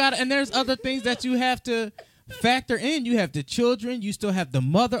because you got, and there's other things that you have to factor in. You have the children, you still have the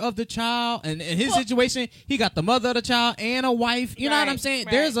mother of the child, and in his situation, he got the mother of the child and a wife. You know what I'm Right, saying?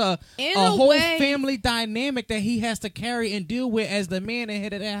 right. There's a In a a whole way- family dynamic that he has to carry and deal with as the man and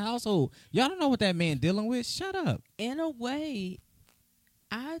head of that household. Y'all don't know what that man dealing with. Shut up. In a way,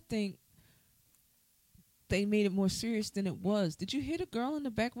 I think they made it more serious than it was. Did you hear the girl in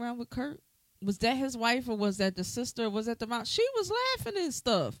the background with Kurt? Was that his wife or was that the sister? Was that the mom? She was laughing and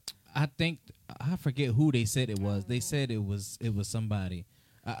stuff. I think I forget who they said it was. They said it was somebody.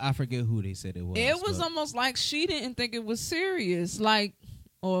 I forget who they said it was. It was but- almost like she didn't think it was serious. Like,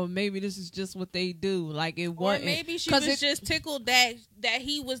 or maybe this is just what they do. Like it or wasn't. maybe she 'cause was just tickled that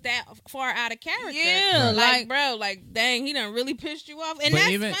he was that far out of character. Yeah, like, like- bro, like dang, he done really pissed you off, and But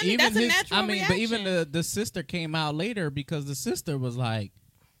that's funny. That's a natural reaction. but even the sister came out later because the sister was like,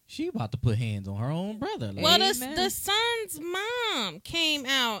 she about to put hands on her own brother. Like, well, Amen. the son's mom came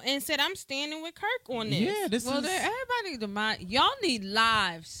out and said, "I'm standing with Kirk on this." yeah, this Well, is. then everybody need to mind. Y'all need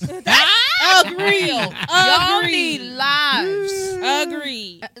lives. Agreed. Y'all Agreed. need lives.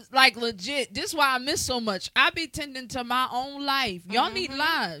 Agreed. Like legit. This is why I miss so much. I be tending to my own life. Y'all need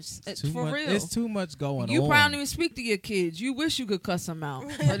lives. too For much, real. It's too much going You on. probably don't even speak to your kids. You wish you could cuss them out,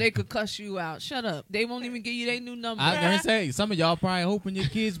 or they could cuss you out. Shut up. They won't even give you their new number. I was gonna say some of y'all probably hoping your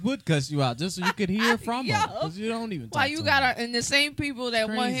kids would cuss you out just so you could hear from them because you don't even. Why talk you to gotta? them. And the same people that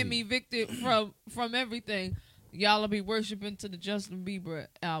want Crazy. him evicted from everything, y'all will be worshiping to the Justin Bieber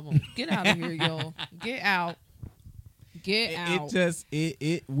album. Get out of here, y'all. Get out. Get out.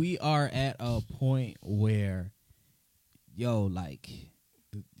 We are at a point where, yo, like,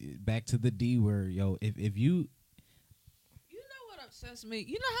 back to the D word, yo. If you You know what upsets me?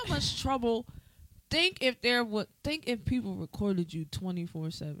 You know how much trouble think if people recorded you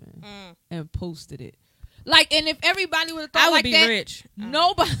 24/7 and posted it. Like, and if everybody would have thought like that, I would be rich.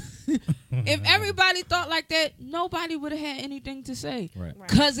 Nobody. If everybody thought like that, nobody would have had anything to say. Right.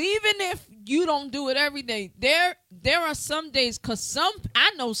 Because even if you don't do it every day, there are some days. Because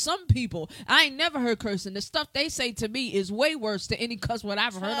I know some people. I ain't never heard cursing. The stuff they say to me is way worse than any cuss word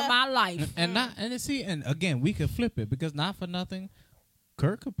I've heard in my life. And again, we could flip it because not for nothing,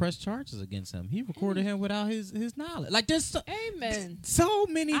 Kirk could press charges against him. He recorded him without his knowledge. Like there's so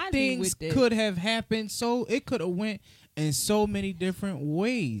many things could have happened. So it could have went in so many different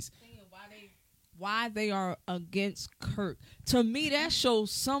ways. Why they are against Kirk? To me, that shows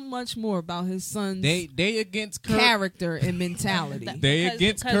so much more about his son's they against Kirk character and mentality. They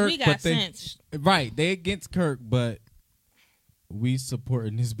against Kirk, we got sense. Right? They against Kirk, but we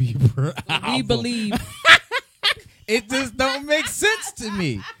supporting this Bieber album. We believe. It just don't make sense to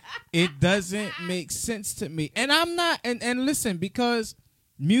me. It doesn't make sense to me. And I'm not, and listen, because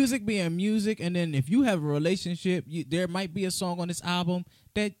music being music, and then if you have a relationship, there might be a song on this album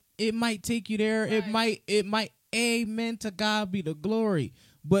that it might take you there. Right. It might, amen, to God be the glory.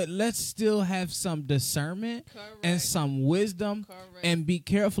 But let's still have some discernment and some wisdom and be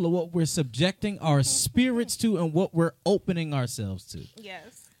careful of what we're subjecting our spirits to and what we're opening ourselves to.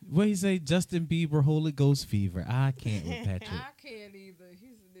 Yes. What he say? Justin Bieber, Holy Ghost fever. I can't with Patrick. I can't either.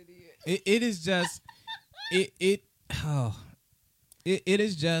 He's an idiot. It is just it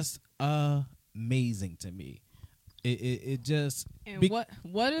is just amazing to me. It just and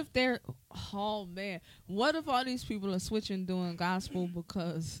what if they're what if all these people are switching doing gospel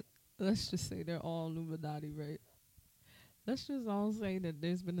because let's just say they're all Illuminati, right? Let's just all say that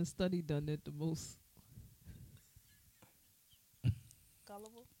there's been a study done that the most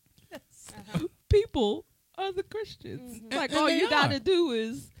gullible people are the Christians. Mm-hmm. Like all you gotta do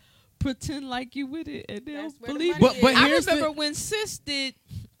is pretend like you with it and they'll believe it. But I remember when Sis did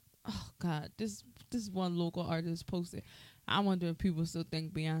this one local artist posted, I wonder if people still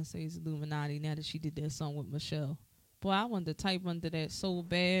think Beyonce's Illuminati now that she did that song with Michelle. Boy, I wanted to type under that so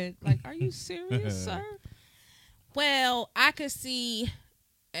bad. Like, are you serious, sir? Well, I could see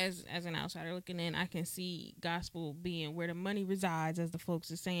as an outsider looking in, I can see gospel being where the money resides, as the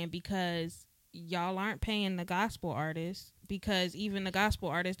folks are saying, because y'all aren't paying the gospel artists, because even the gospel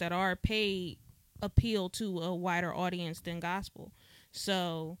artists that are paid appeal to a wider audience than gospel.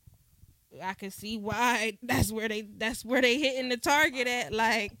 So I can see why that's where they hitting the target at,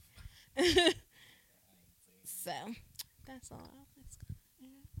 like. So that's all.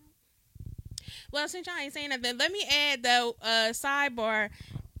 Well, since y'all ain't saying nothing, let me add though sidebar,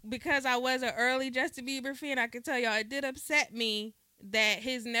 because I was an early Justin Bieber fan. I can tell y'all it did upset me that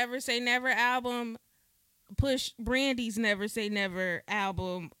his Never Say Never album pushed Brandy's Never Say Never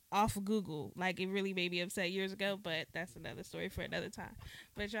album off of Google. Like, it really made me upset years ago, but that's another story for another time.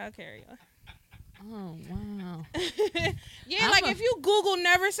 But y'all carry on. Oh, wow. Yeah, like if you Google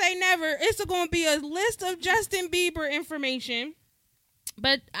Never Say Never, it's going to be a list of Justin Bieber information.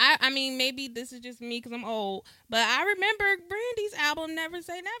 But I mean, maybe this is just me because I'm old, but I remember Brandy's album Never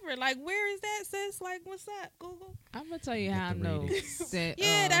Say Never. Like, where is that, sis? Like, what's up, Google? I'm going to tell you how I know that.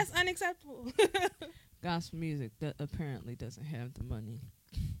 Yeah, that's unacceptable. Gospel music that apparently doesn't have the money.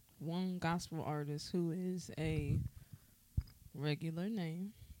 One gospel artist who is a regular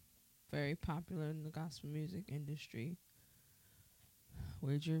name, very popular in the gospel music industry.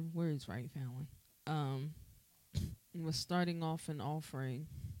 Where's your words right, Fallon? Was starting off an offering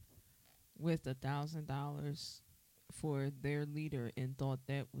with $1,000 for their leader and thought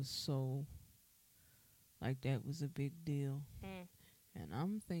that was so, like, that was a big deal. And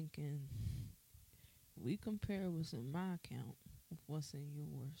I'm thinking, we compare what's in my account with what's in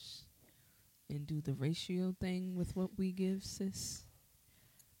yours and do the ratio thing with what we give, sis.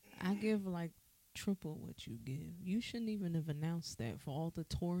 I give like triple what you give. You shouldn't even have announced that for all the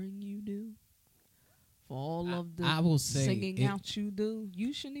touring you do. For all of the singing out you do.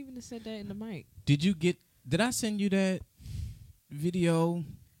 You shouldn't even have said that in the mic. Did I send you that video?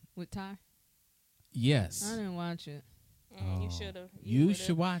 With Ty? Yes. I didn't watch it. You should have. You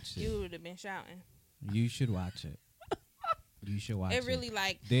should watch it. You would have been shouting. You should watch it. You should watch it. It really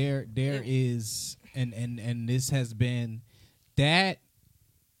like. There is, and this has been, that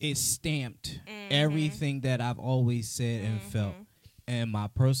is stamped everything that I've always said and felt. And my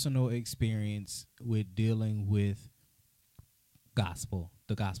personal experience with dealing with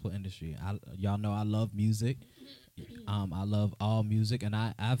the gospel industry. Y'all know I love music. I love all music, and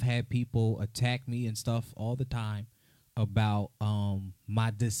I've had people attack me and stuff all the time about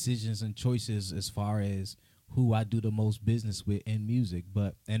my decisions and choices as far as who I do the most business with in music.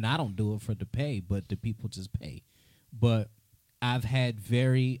 And I don't do it for the pay, but the people just pay. But I've had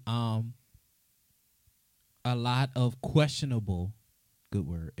a lot of questionable, good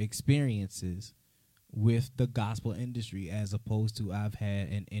word, experiences with the gospel industry as opposed to I've had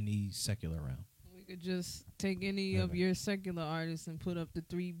in any secular realm. We could just take any of your secular artists and put up the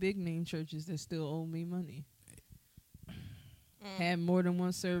 3 big name churches that still owe me money. Had more than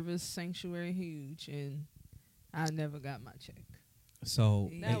one service, sanctuary huge, and I never got my check.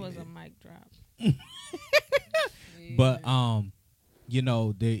 So that was a mic drop. But you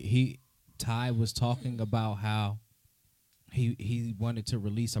know, Ty was talking about how he wanted to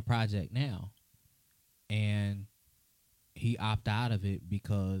release a project now, and he opted out of it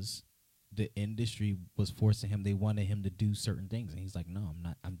because the industry was forcing him. They wanted him to do certain things, and he's like, "No, I'm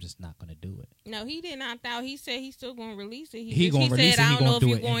not. I'm just not going to do it." No, he didn't opt out. He said he's still going to release it. He said, "I don't know if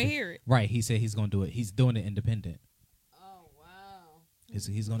you're going to hear it." Right. He said he's going to do it. He's doing it independent. Oh wow!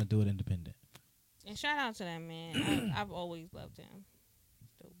 He's going to do it independent. And shout out to that man. I've always loved him.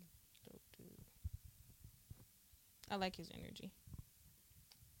 Dope dude. I like his energy.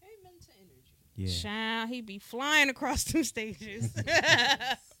 Amen to energy. Yeah. Child, he be flying across them stages.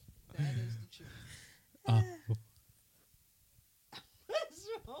 That is the truth. What's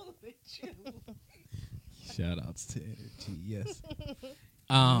wrong with you? Shout outs to energy. Yes.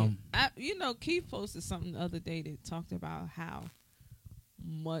 Keith posted something the other day that talked about how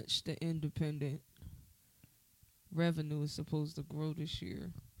much the independent revenue is supposed to grow this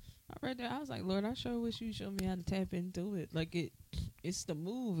year. I read that. I was like, Lord, I sure wish you showed me how to tap into it. Like it's the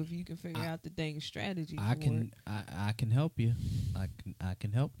move if you can figure out the dang strategy. I can help you. I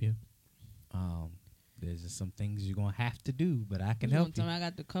can help you. There's just some things you're gonna have to do, but I can help you. Tell me I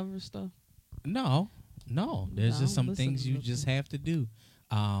got the cover stuff. No. There's just some things you just have to do.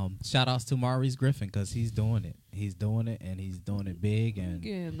 Shout outs to Maurice Griffin because he's doing it. He's doing it and he's doing it big. And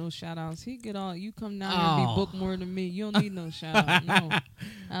yeah, no shout outs. He get all. You come down here and be booked more than me. You don't need no shout out. No,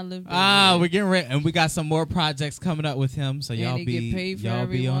 I live. We're getting ready, and we got some more projects coming up with him. So y'all be paid for y'all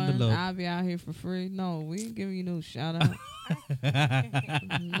everyone. Be on the look. I'll be out here for free. No, we ain't giving you no shout out.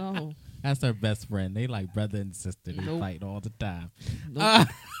 No. That's her best friend. They like brother and sister. They fight all the time. Nope.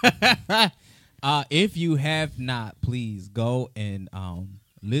 If you have not, please go and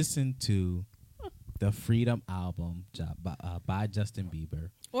listen to the Freedom album by Justin Bieber.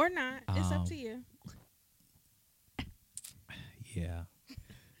 Or not. It's up to you. Yeah.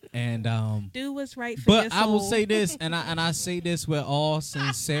 And do what's right for but your soul. I will say this, and I say this with all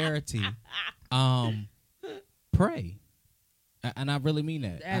sincerity. Pray. And I really mean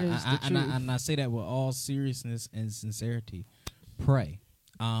that. That is the truth. And I say that with all seriousness and sincerity. Pray.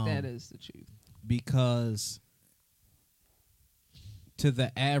 That is the truth. Because to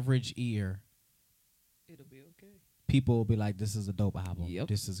the average ear, it'll be okay. People will be like, this is a dope album. Yep.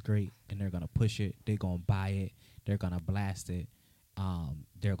 This is great. And they're going to push it. They're going to buy it. They're going to blast it.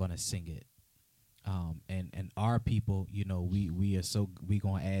 They're going to sing it. And our people, we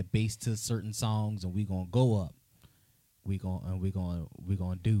going to add bass to certain songs and we going to go up. We're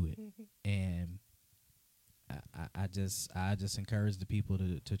gonna do it, and I just encourage the people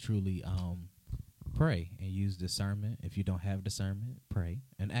to truly pray and use discernment. If you don't have discernment, pray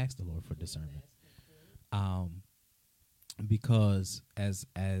and ask the Lord for discernment. Because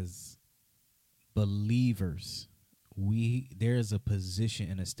as believers, there's a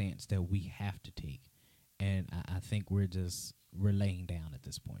position and a stance that we have to take, and I think we're laying down at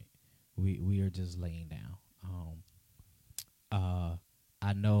this point. We are just laying down.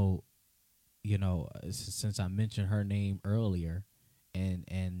 I know, since I mentioned her name earlier,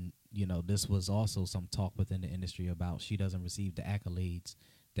 and this was also some talk within the industry about she doesn't receive the accolades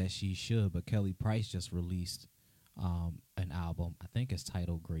that she should. But Kelly Price just released an album. I think it's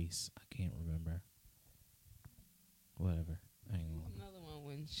titled Grace. I can't remember. Whatever. Another one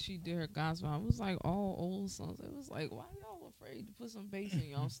when she did her gospel, I was like all old songs. It was like, why y'all afraid to put some bass in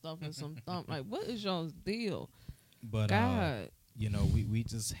y'all stuff and some thump? Like, what is y'all's deal? But God, we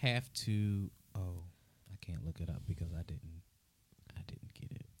just have to. Oh, I can't look it up because I didn't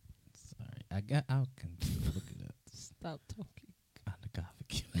get it. Sorry, I can look it up. Stop talking. On the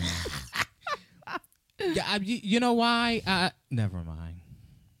graphic. Yeah, you know why? Never mind.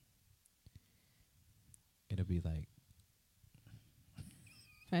 It'll be like.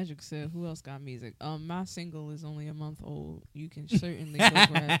 Patrick said, "Who else got music?" My single is only a month old. You can certainly go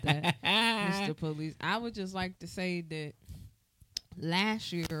grab that, Mr. Police. I would just like to say that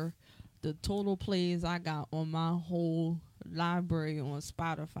last year, the total plays I got on my whole library on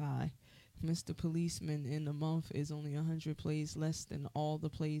Spotify Mr. Policeman in a month is only 100 plays less than all the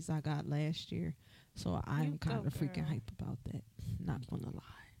plays I got last year. So I'm kind of freaking hype about that. Not gonna lie.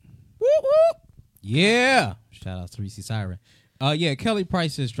 Woo woo. Yeah. Shout out to Reese Siren. Yeah, Kelly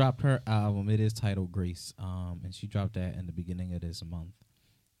Price just dropped her album. It is titled Grace. And she dropped that in the beginning of this month.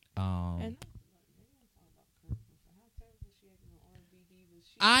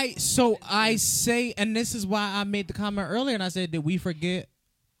 I say, and this is why I made the comment earlier, and I said, did we forget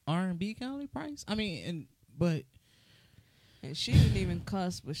R&B Kelly Price? I mean, and she didn't even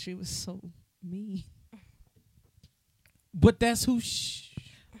cuss, but she was so mean. But that's who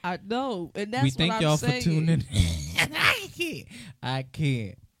I know, and that's we thank what y'all I'm for saying. tuning in.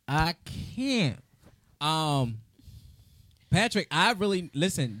 I can't. Patrick, I really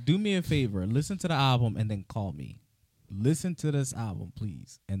listen. Do me a favor. Listen to the album and then call me. Listen to this album,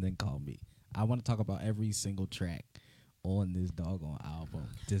 please, and then call me. I want to talk about every single track on this doggone album.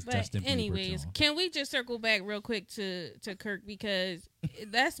 This But Justin Bieber anyways, song. can we just circle back real quick to Kirk, because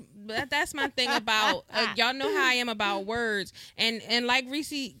that's my thing about y'all know how I am about words, and like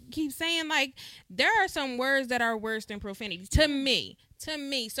Reese keeps saying, like, there are some words that are worse than profanity to me.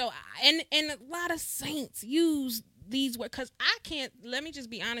 So and a lot of saints use these words, because I can't. Let me just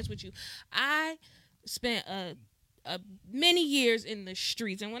be honest with you. I spent many years in the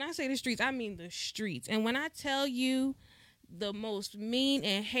streets, and when I say the streets, I mean the streets. And when I tell you, the most mean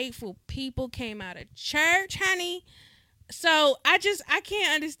and hateful people came out of church, honey. So I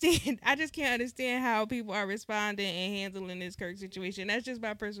can't understand. I just can't understand how people are responding and handling this Kirk situation. That's just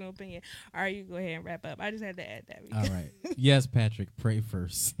my personal opinion. All right, you go ahead and wrap up. I just had to add that. All right. Yes, Patrick, pray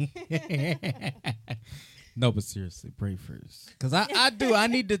first. No, but seriously, pray first. Because I do. I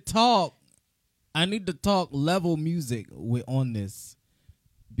need to talk. I need to talk level music on this.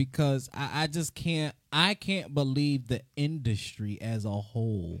 Because I just can't. I can't believe the industry as a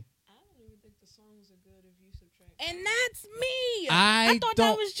whole. I don't even think the songs are good if you subtract. And that's me. I thought don't-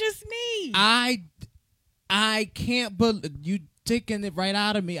 that was just me. I can't believe you taking it right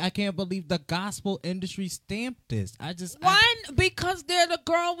out of me. I can't believe the gospel industry stamped this. Because they're the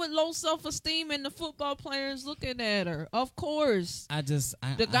girl with low self-esteem and the football players looking at her. Of course.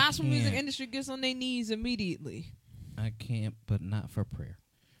 The gospel music industry gets on their knees immediately. I can't, but not for prayer.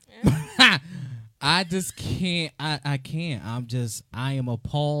 I just can't. I can't. I am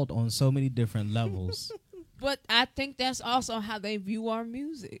appalled on so many different levels. But I think that's also how they view our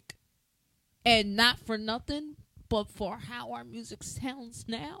music. And not for nothing, but for how our music sounds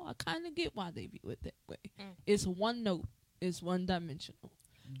now, I kind of get why they view it that way. It's one note. It's one dimensional.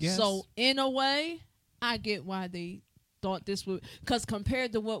 Yes. So, in a way, I get why they thought this would... Because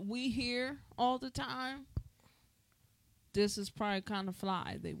compared to what we hear all the time, this is probably kind of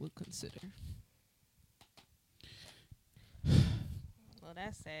fly, they would consider. Well,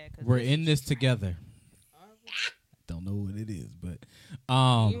 that's sad. We're in this together. Don't know what it is, but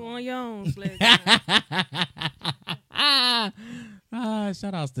you on your own,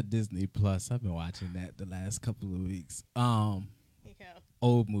 shout outs to Disney Plus. I've been watching that the last couple of weeks.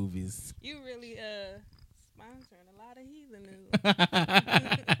 Old movies. You really sponsoring a lot of heathen.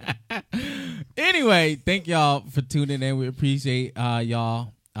 Anyway, thank y'all for tuning in. We appreciate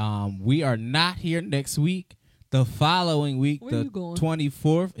y'all. We are not here next week. The following week, Where the you going?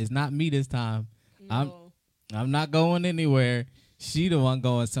 24th, is not me this time. No. I'm not going anywhere. She the one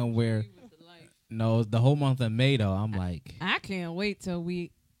going somewhere. No, the whole month of May though. I'm like, I can't wait till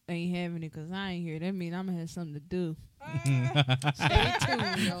we ain't having it because I ain't here. That means I'm going to have something to do. Stay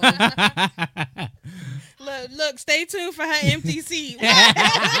tuned, y'all. Look, stay tuned for her empty seat.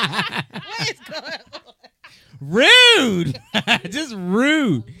 What is going on? rude. Just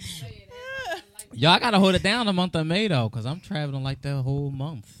rude. Y'all gotta hold it down the month of May though, because I'm traveling like that whole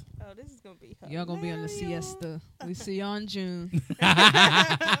month. Oh, this is gonna be Y'all going to be on the siesta. We see y'all in June.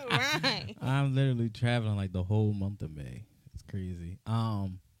 right. I'm literally traveling like the whole month of May. It's crazy.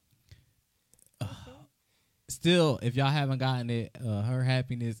 Still, if y'all haven't gotten it, Her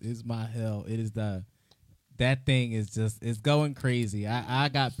Happiness Is My Hell. It is that thing is just, it's going crazy. I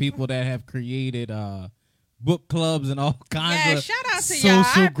got people that have created book clubs and all kinds of shout out to y'all. I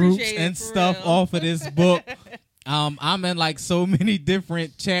social groups appreciate it, and for stuff real. off of this book. I'm in like so many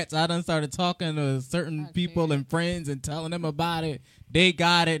different chats. I done started talking to certain people and friends and telling them about it. They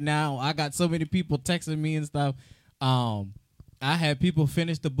got it now. I got so many people texting me and stuff. I had people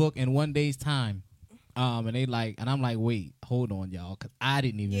finish the book in 1 day's time. And I'm like, wait, hold on, y'all, because I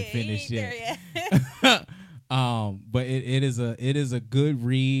didn't even finish yet. But it is a good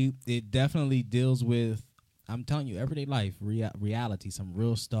read. It definitely deals with, I'm telling you, everyday life, reality, some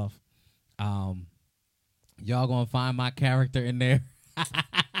real stuff. Y'all gonna find my character in there.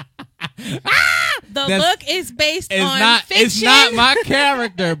 The book is based on fiction. It's not my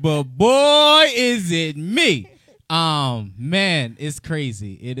character, but boy, is it me. Man, it's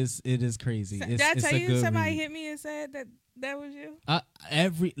crazy. It is crazy. Did I tell you somebody hit me and said that was you?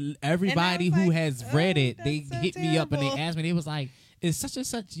 Everybody who like, has read it, they so hit me up and they terrible. asked me. They was like, "It's such and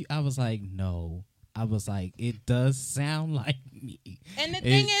such." I was like, "No." I was like, "It does sound like me." And the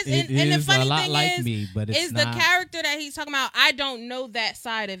thing is, it and the is funny a lot thing like is, me, but it's the not. character that he's talking about. I don't know that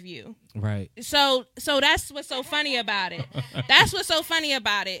side of you. Right. So that's what's so funny about it. That's what's so funny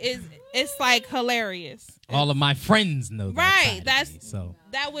about it. It's like hilarious. All of my friends know that. Right. side of That's me, so.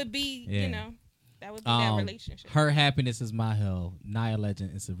 that would be Yeah. that would be that relationship. Her Happiness Is My Hell. Nia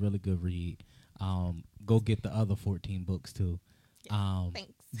Legend. It's a really good read. Go get the other 14 books too.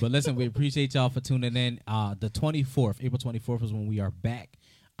 Thanks. But listen, we appreciate y'all for tuning in. The 24th, April 24th is when we are back.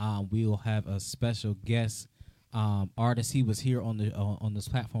 We will have a special guest artist. He was here on this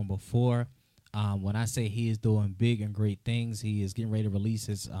platform before. When I say he is doing big and great things, he is getting ready to release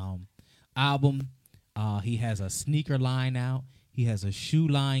his album. He has a sneaker line out. He has a shoe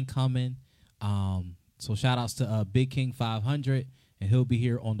line coming. So shout outs to Big King 500, and he'll be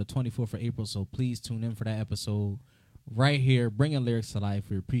here on the 24th of April. So please tune in for that episode right here, bringing lyrics to life.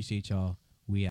 We appreciate y'all.